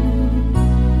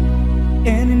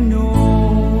 And I know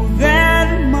that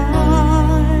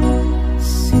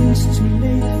seems too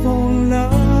late for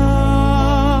love.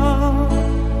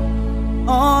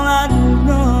 All I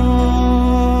know,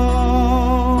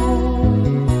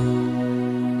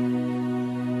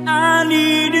 I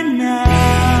need you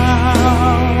now.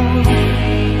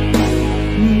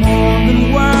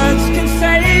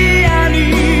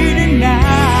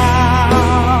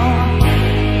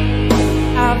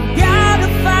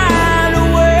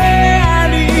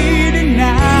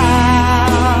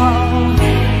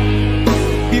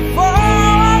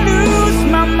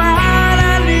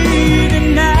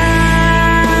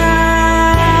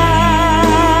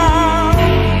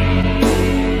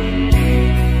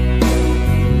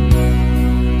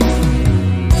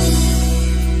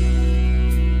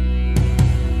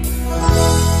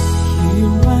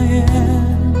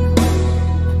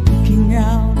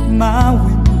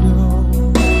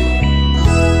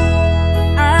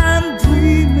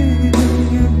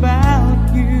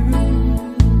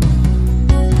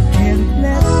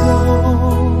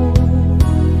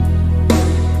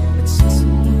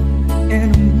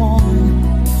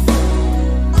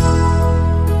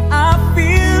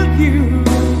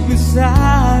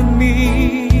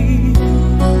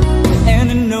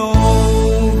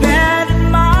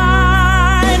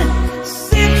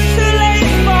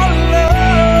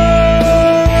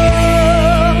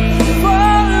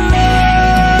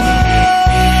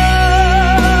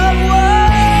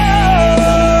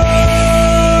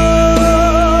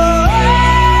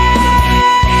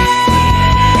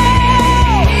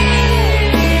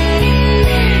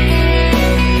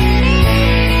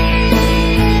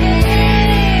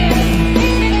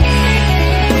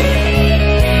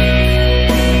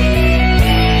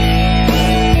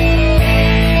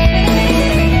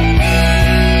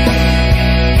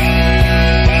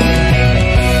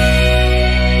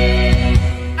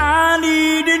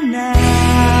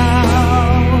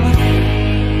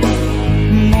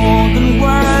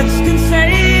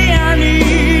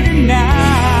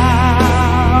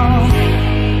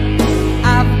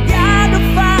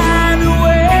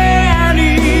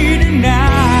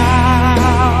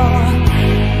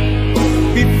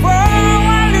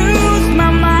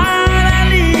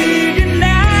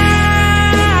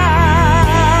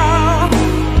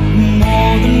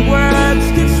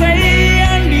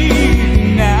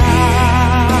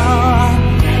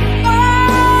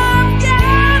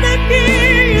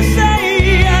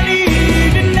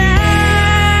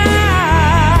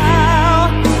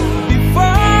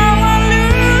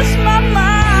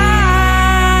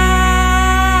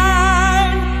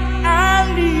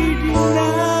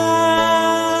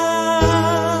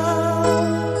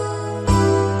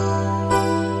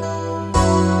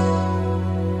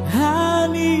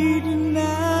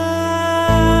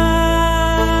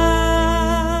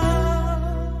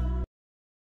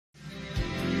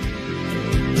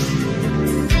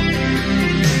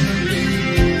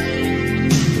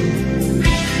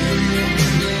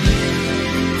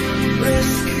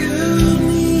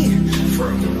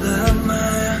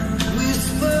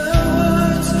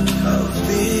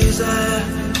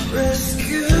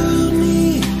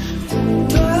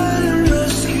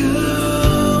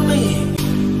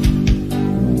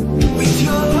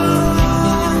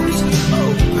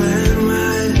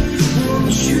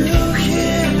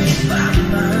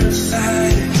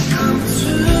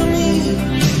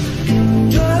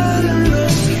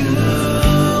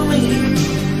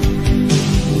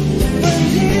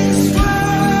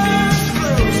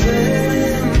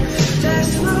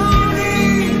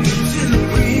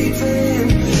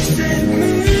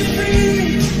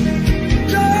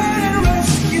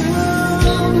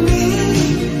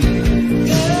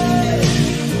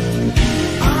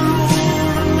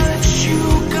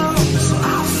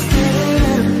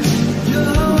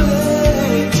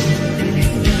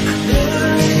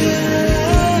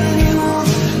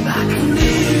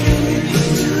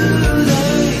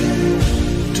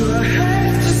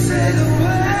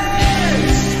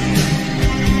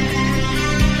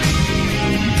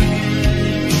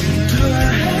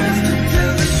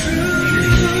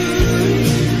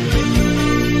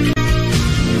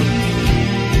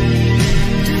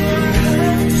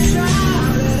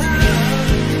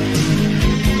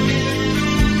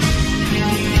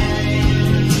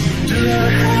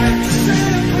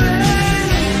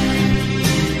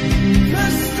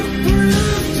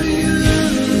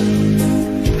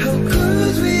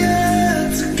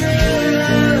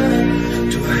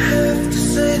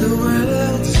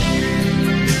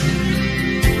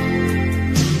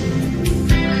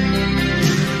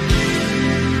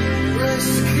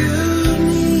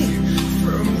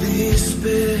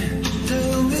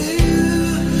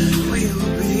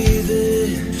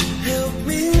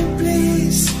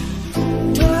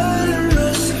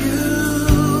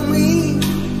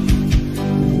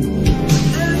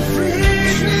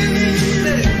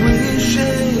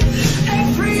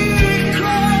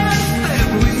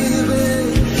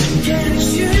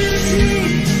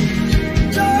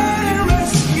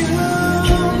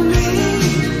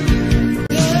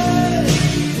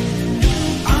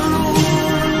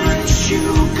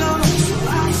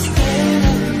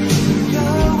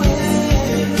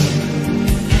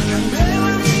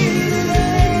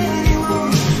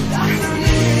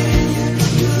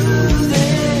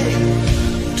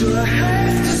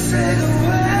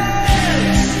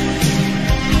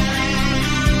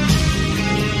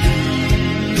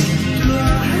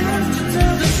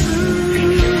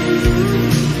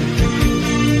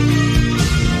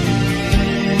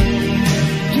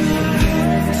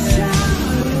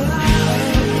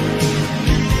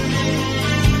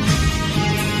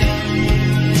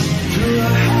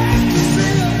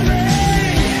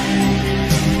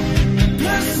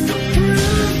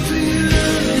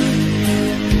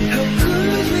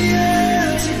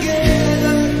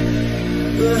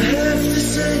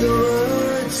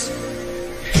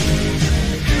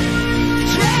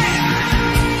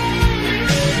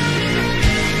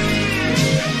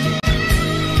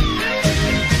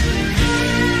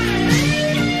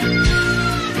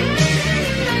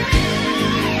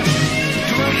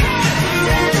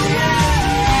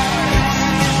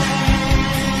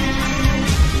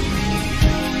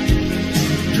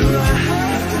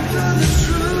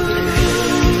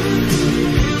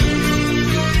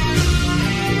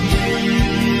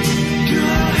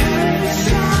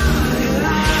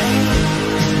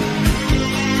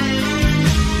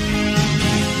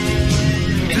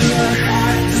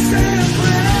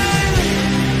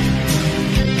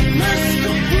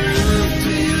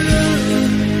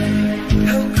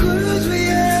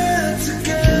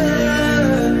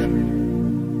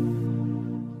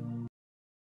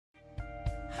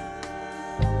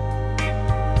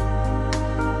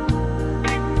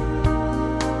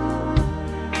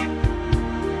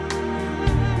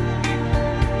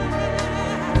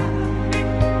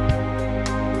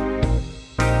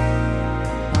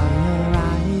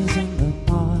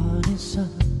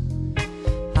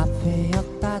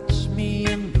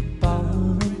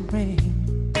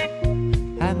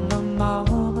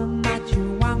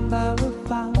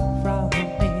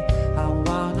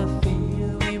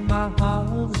 my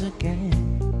arms again.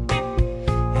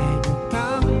 And you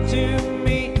come to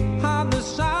me on the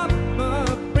summer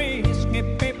breeze, give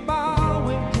me more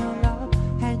with your love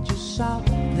and your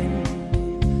something.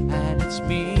 And it's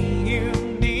me you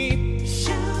need.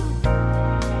 Show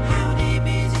how deep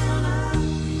is your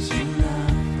love? Is your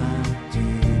love how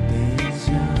deep is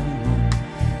your love?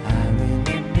 I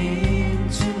really mean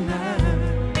to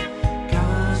learn,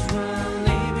 'cause we're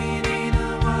living in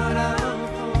a world of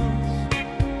fools,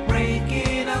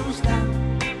 breaking us down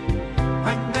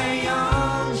when they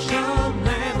all should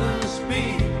never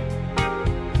speak.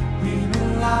 We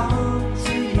belong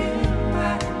to you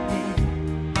and me.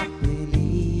 I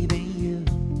believe in you.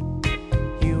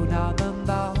 You know the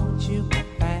thought you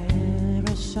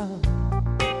compare so.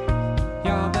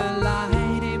 You're the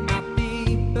light in my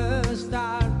deepest,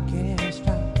 darkest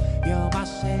night. You're my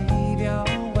savior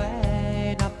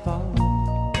when I fall.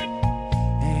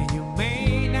 And you may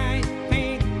not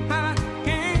think I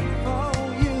care for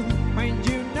you, when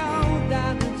you know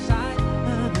that inside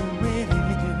I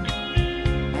really do.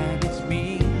 And it's me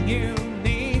you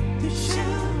need to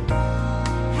show.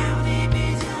 How deep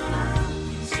is your love?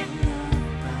 Is your love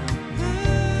how deep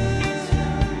is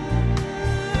your love?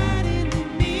 I didn't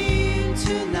mean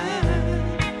to learn,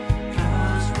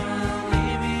 'cause we're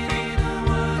living in a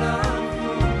world of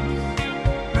fools,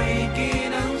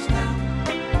 breaking us down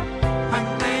when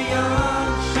they all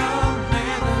should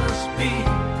never speak.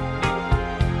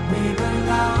 We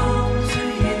belong to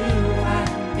you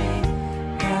and me.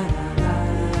 La la la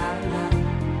la la.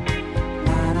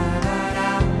 La la la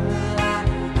la la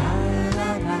la la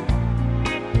la.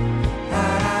 La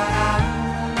la la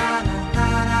la la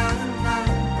la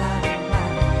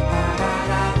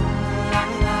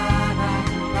la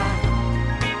la.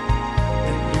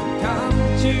 And you come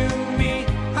to me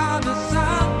on the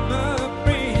summer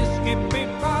breeze, give me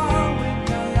more with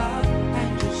your love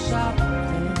and your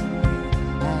something.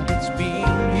 And it's me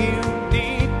you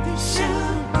need to show.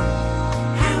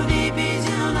 How deep is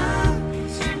your love?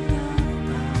 Is your love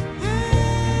how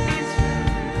deep is your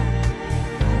love?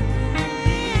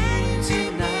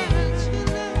 Tonight,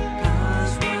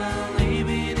 'cause we're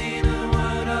living in a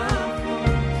world of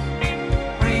fools,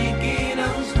 breaking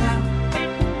us down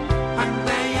when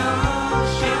they all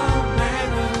should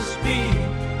never speak.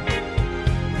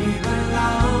 We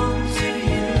belong to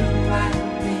you and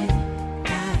me.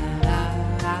 La la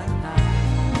la la.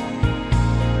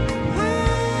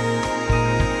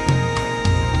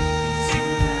 Is your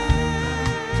love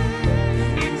how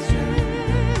deep is your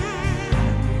love? I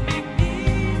really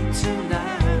need to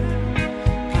learn,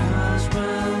 'cause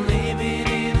we're living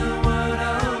in a world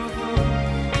of fools,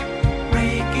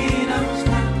 breaking us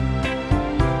down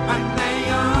when they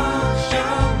all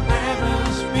should never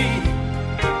speak.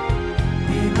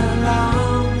 We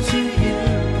belong to you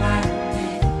and me.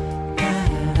 La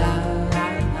la la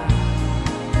la.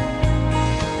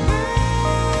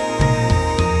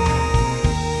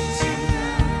 Is your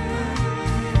love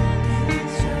how deep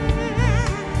is your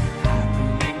love? I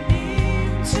really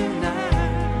need to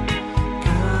learn,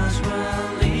 'cause we're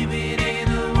living in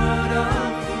a world of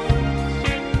fools,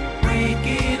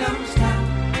 breaking us down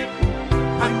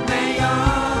when they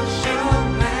all should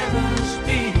never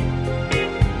speak.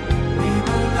 We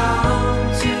belong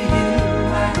to you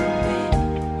and me.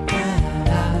 La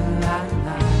la la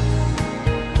la.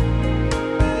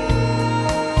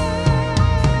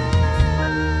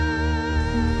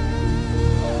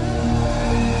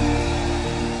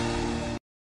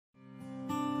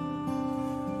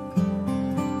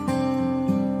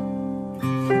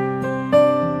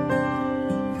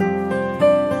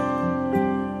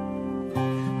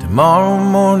 Tomorrow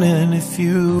morning, if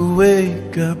you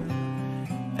wake up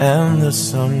and the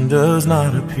sun does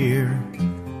not appear,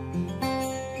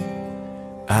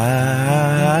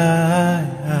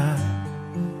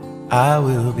 I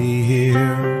will be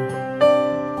here.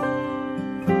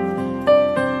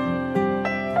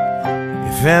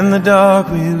 If in the dark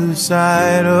we lose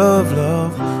sight of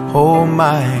love, hold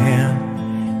my hand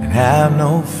and have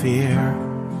no fear.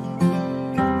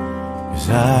 'Cause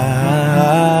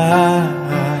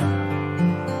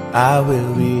I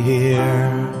will be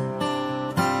here.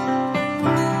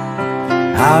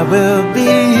 I will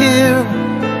be here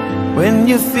when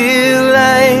you feel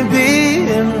like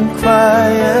being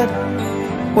quiet,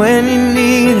 when you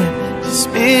need to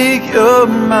speak your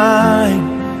mind.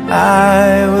 I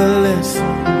will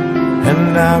listen,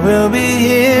 and I will be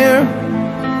here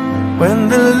when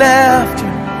the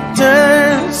laughter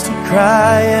turns to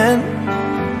crying,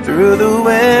 through the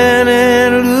win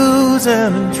and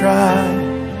losing and try.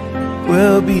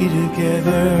 We'll be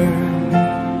together,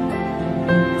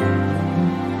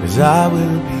 'cause I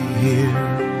will be here.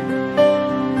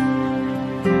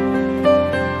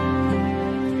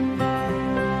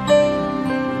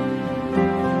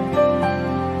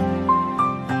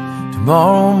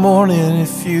 tomorrow morning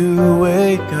if you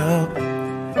wake up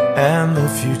and the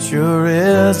future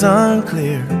is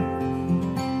unclear,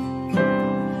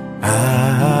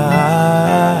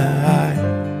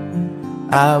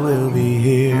 I will be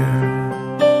here.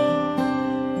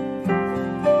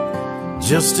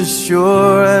 Just as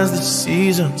sure as the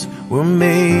seasons were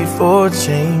made for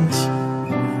change,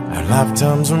 our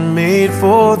lifetimes were made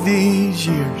for these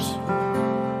years.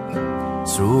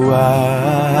 So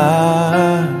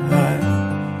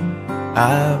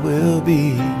I will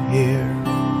be here.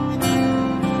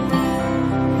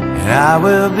 And I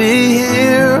will be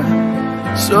here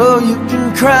so you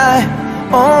can cry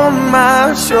on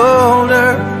my shoulder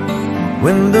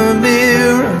when the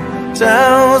mirror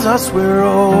tells us we're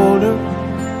older.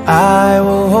 I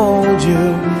will hold you,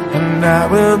 and I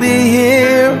will be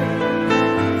here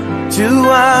to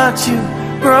watch you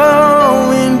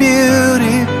grow in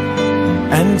beauty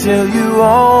and tell you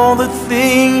all the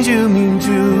things you mean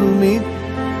to me.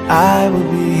 I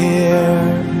will be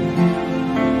here.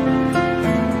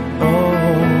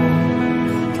 Oh,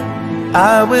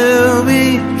 I will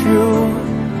be true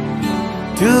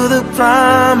to the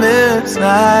promise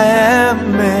I have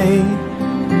made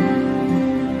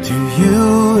to you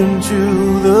and to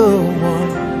the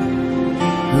one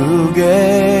who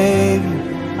gave you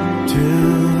to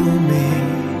me.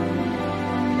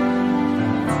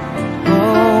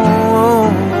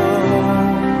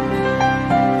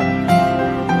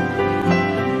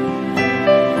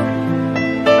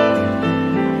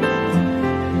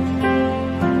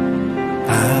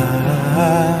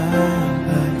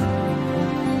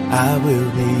 I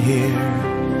will be here.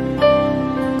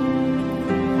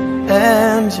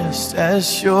 And just as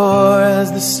sure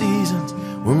as the seasons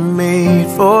were made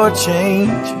for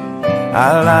change,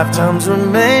 our lifetimes were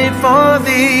made for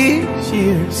these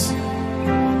years.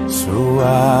 So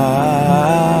I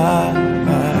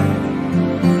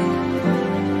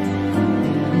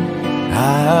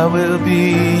will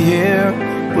be here,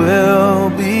 we'll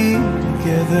be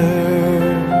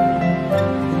together.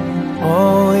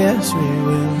 Oh yes we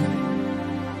will,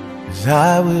 'cause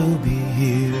I will be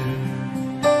here.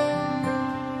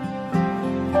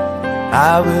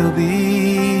 I will be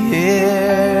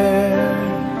here.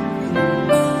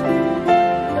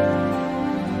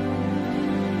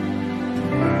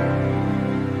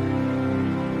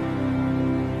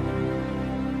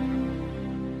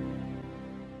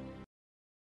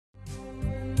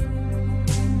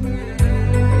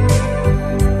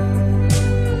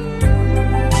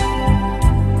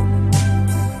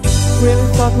 Really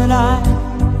thought that I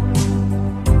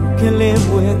can live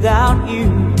without you.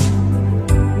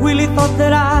 Really thought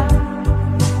that I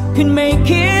can make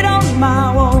it on my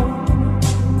own.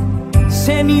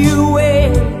 Send you away,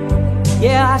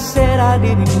 yeah, I said I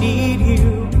didn't need you.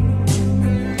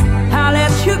 I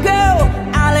let you go,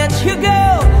 I let you go,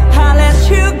 I let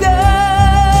you go.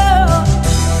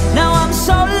 Now I'm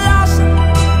so lost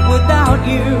without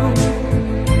you.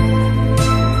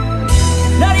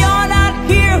 Now you're not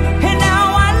here, and now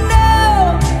I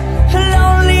know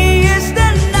lonely is the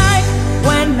night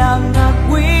when I'm not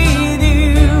with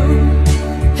you.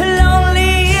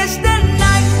 Lonely is the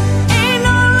night, ain't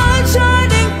no light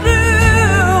shining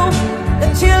through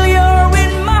until you're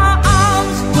in my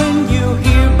arms, when you're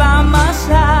here by my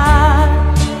side.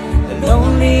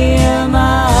 Lonely am I.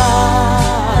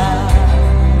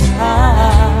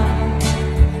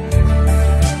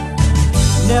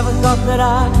 Never thought that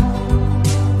I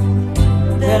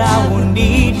would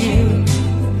need you.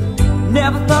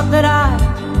 Never thought that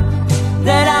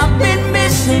I've been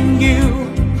missing you.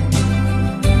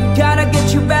 Gotta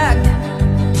get you back,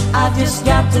 I just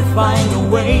got to find a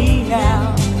way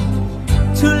now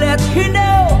to let you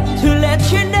know, to let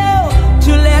you know,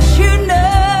 to let you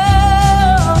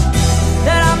know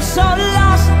that I'm so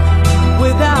lost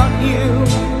without you.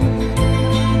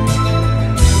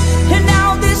 And now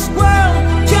this world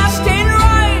just ain't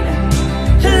right.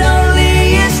 Lonely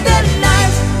is the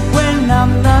night when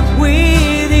I'm not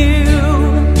with you.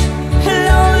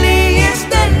 Lonely is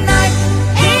the night,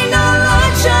 ain't no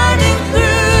light shining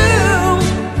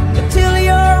through until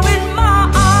you're in my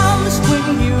arms, when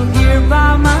you're here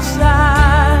by my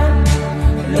side.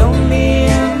 Lonely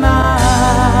am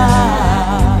I.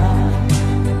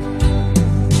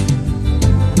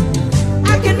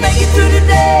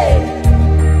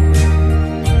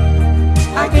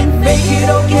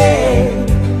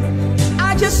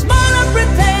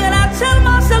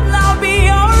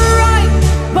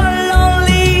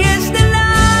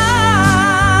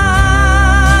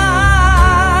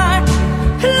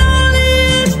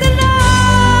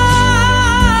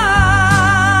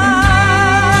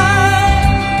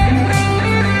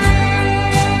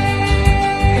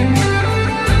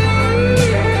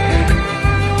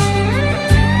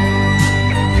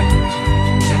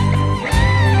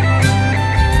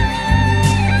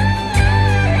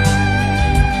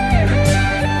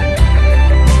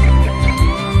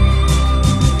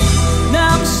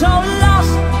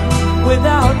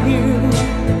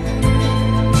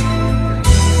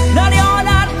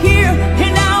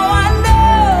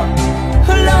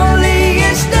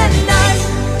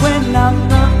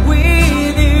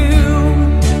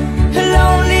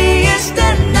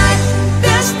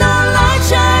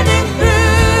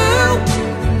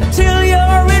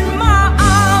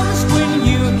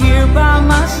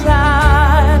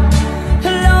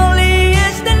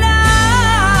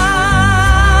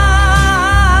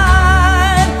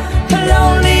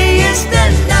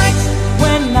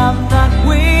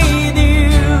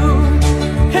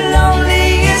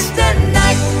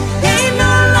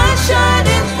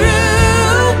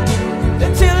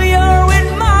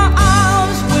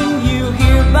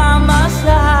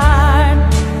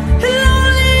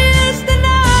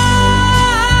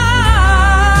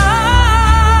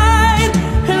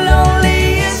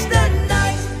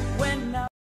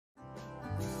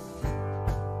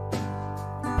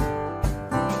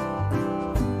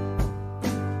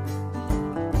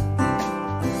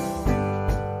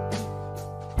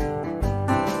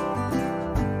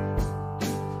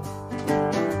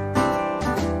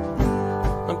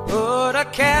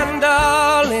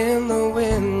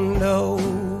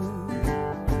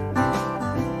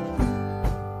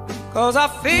 'cause I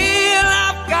feel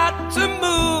I've got to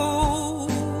move.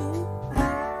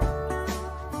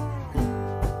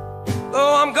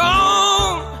 Though I'm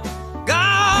gone,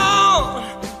 gone,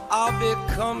 I'll be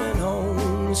coming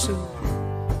home soon.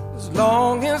 As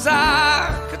long as I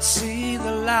could see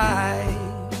the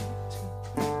light,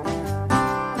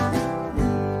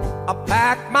 I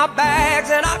pack my bags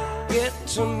and I get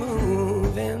to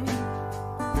moving,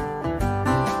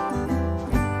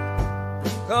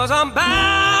 'cause I'm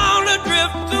bound to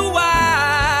drift a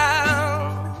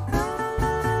while.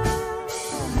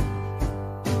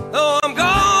 Though I'm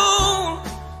gone,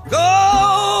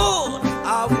 gone,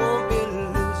 I won't be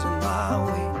losing my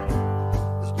way,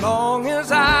 as long as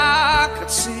I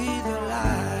could see the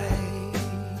light.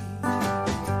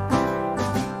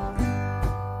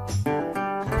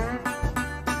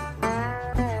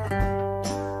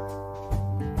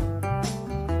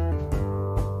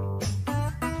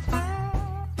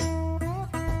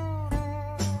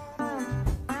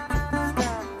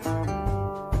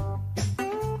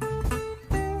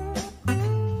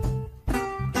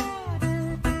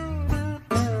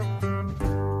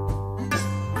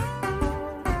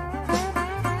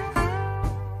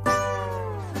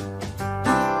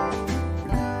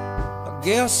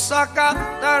 Guess I got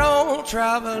that old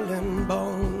traveling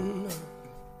bone,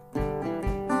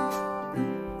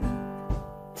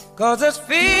 'cause this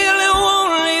feeling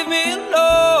won't leave me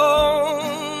alone.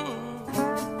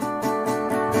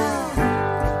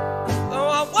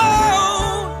 Though I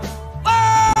won't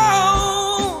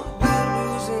be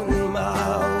losing my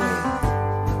way,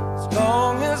 as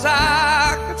long as I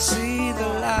could see the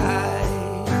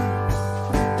light.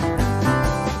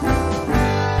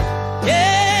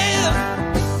 Yeah.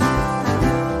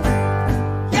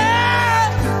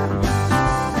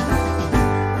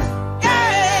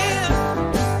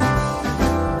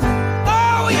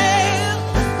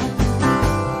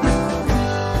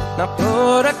 Now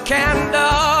put a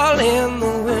candle in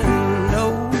the window,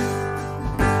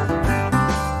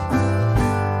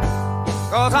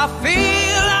 'cause I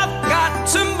feel I've got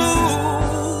to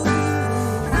move.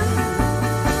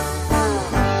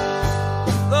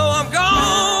 Though I'm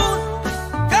gone,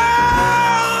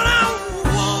 gone, I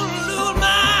won't lose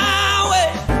my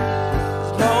way,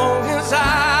 as long as I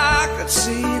could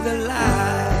see the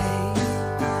light.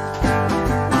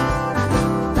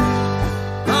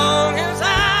 Long as I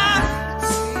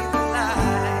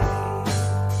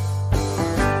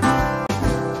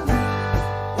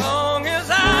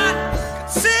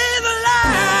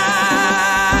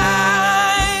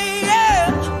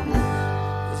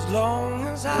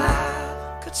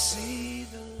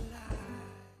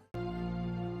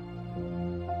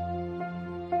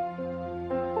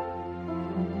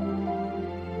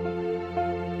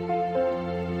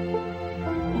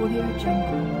Audio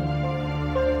Jungle.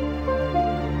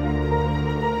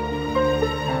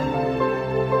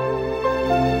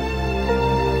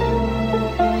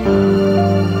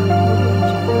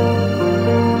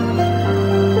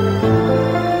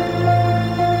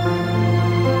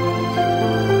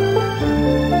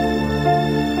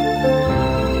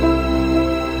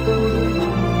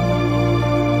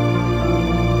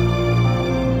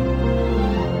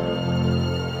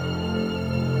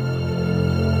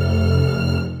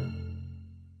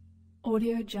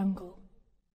 Audio Jungle.